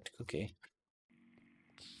had that cookie.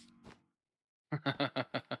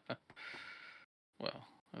 Well,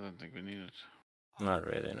 I don't think we need it. Not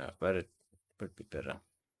really, no, but it would be better.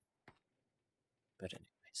 But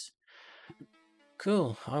anyways.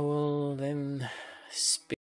 Cool, I will then speak.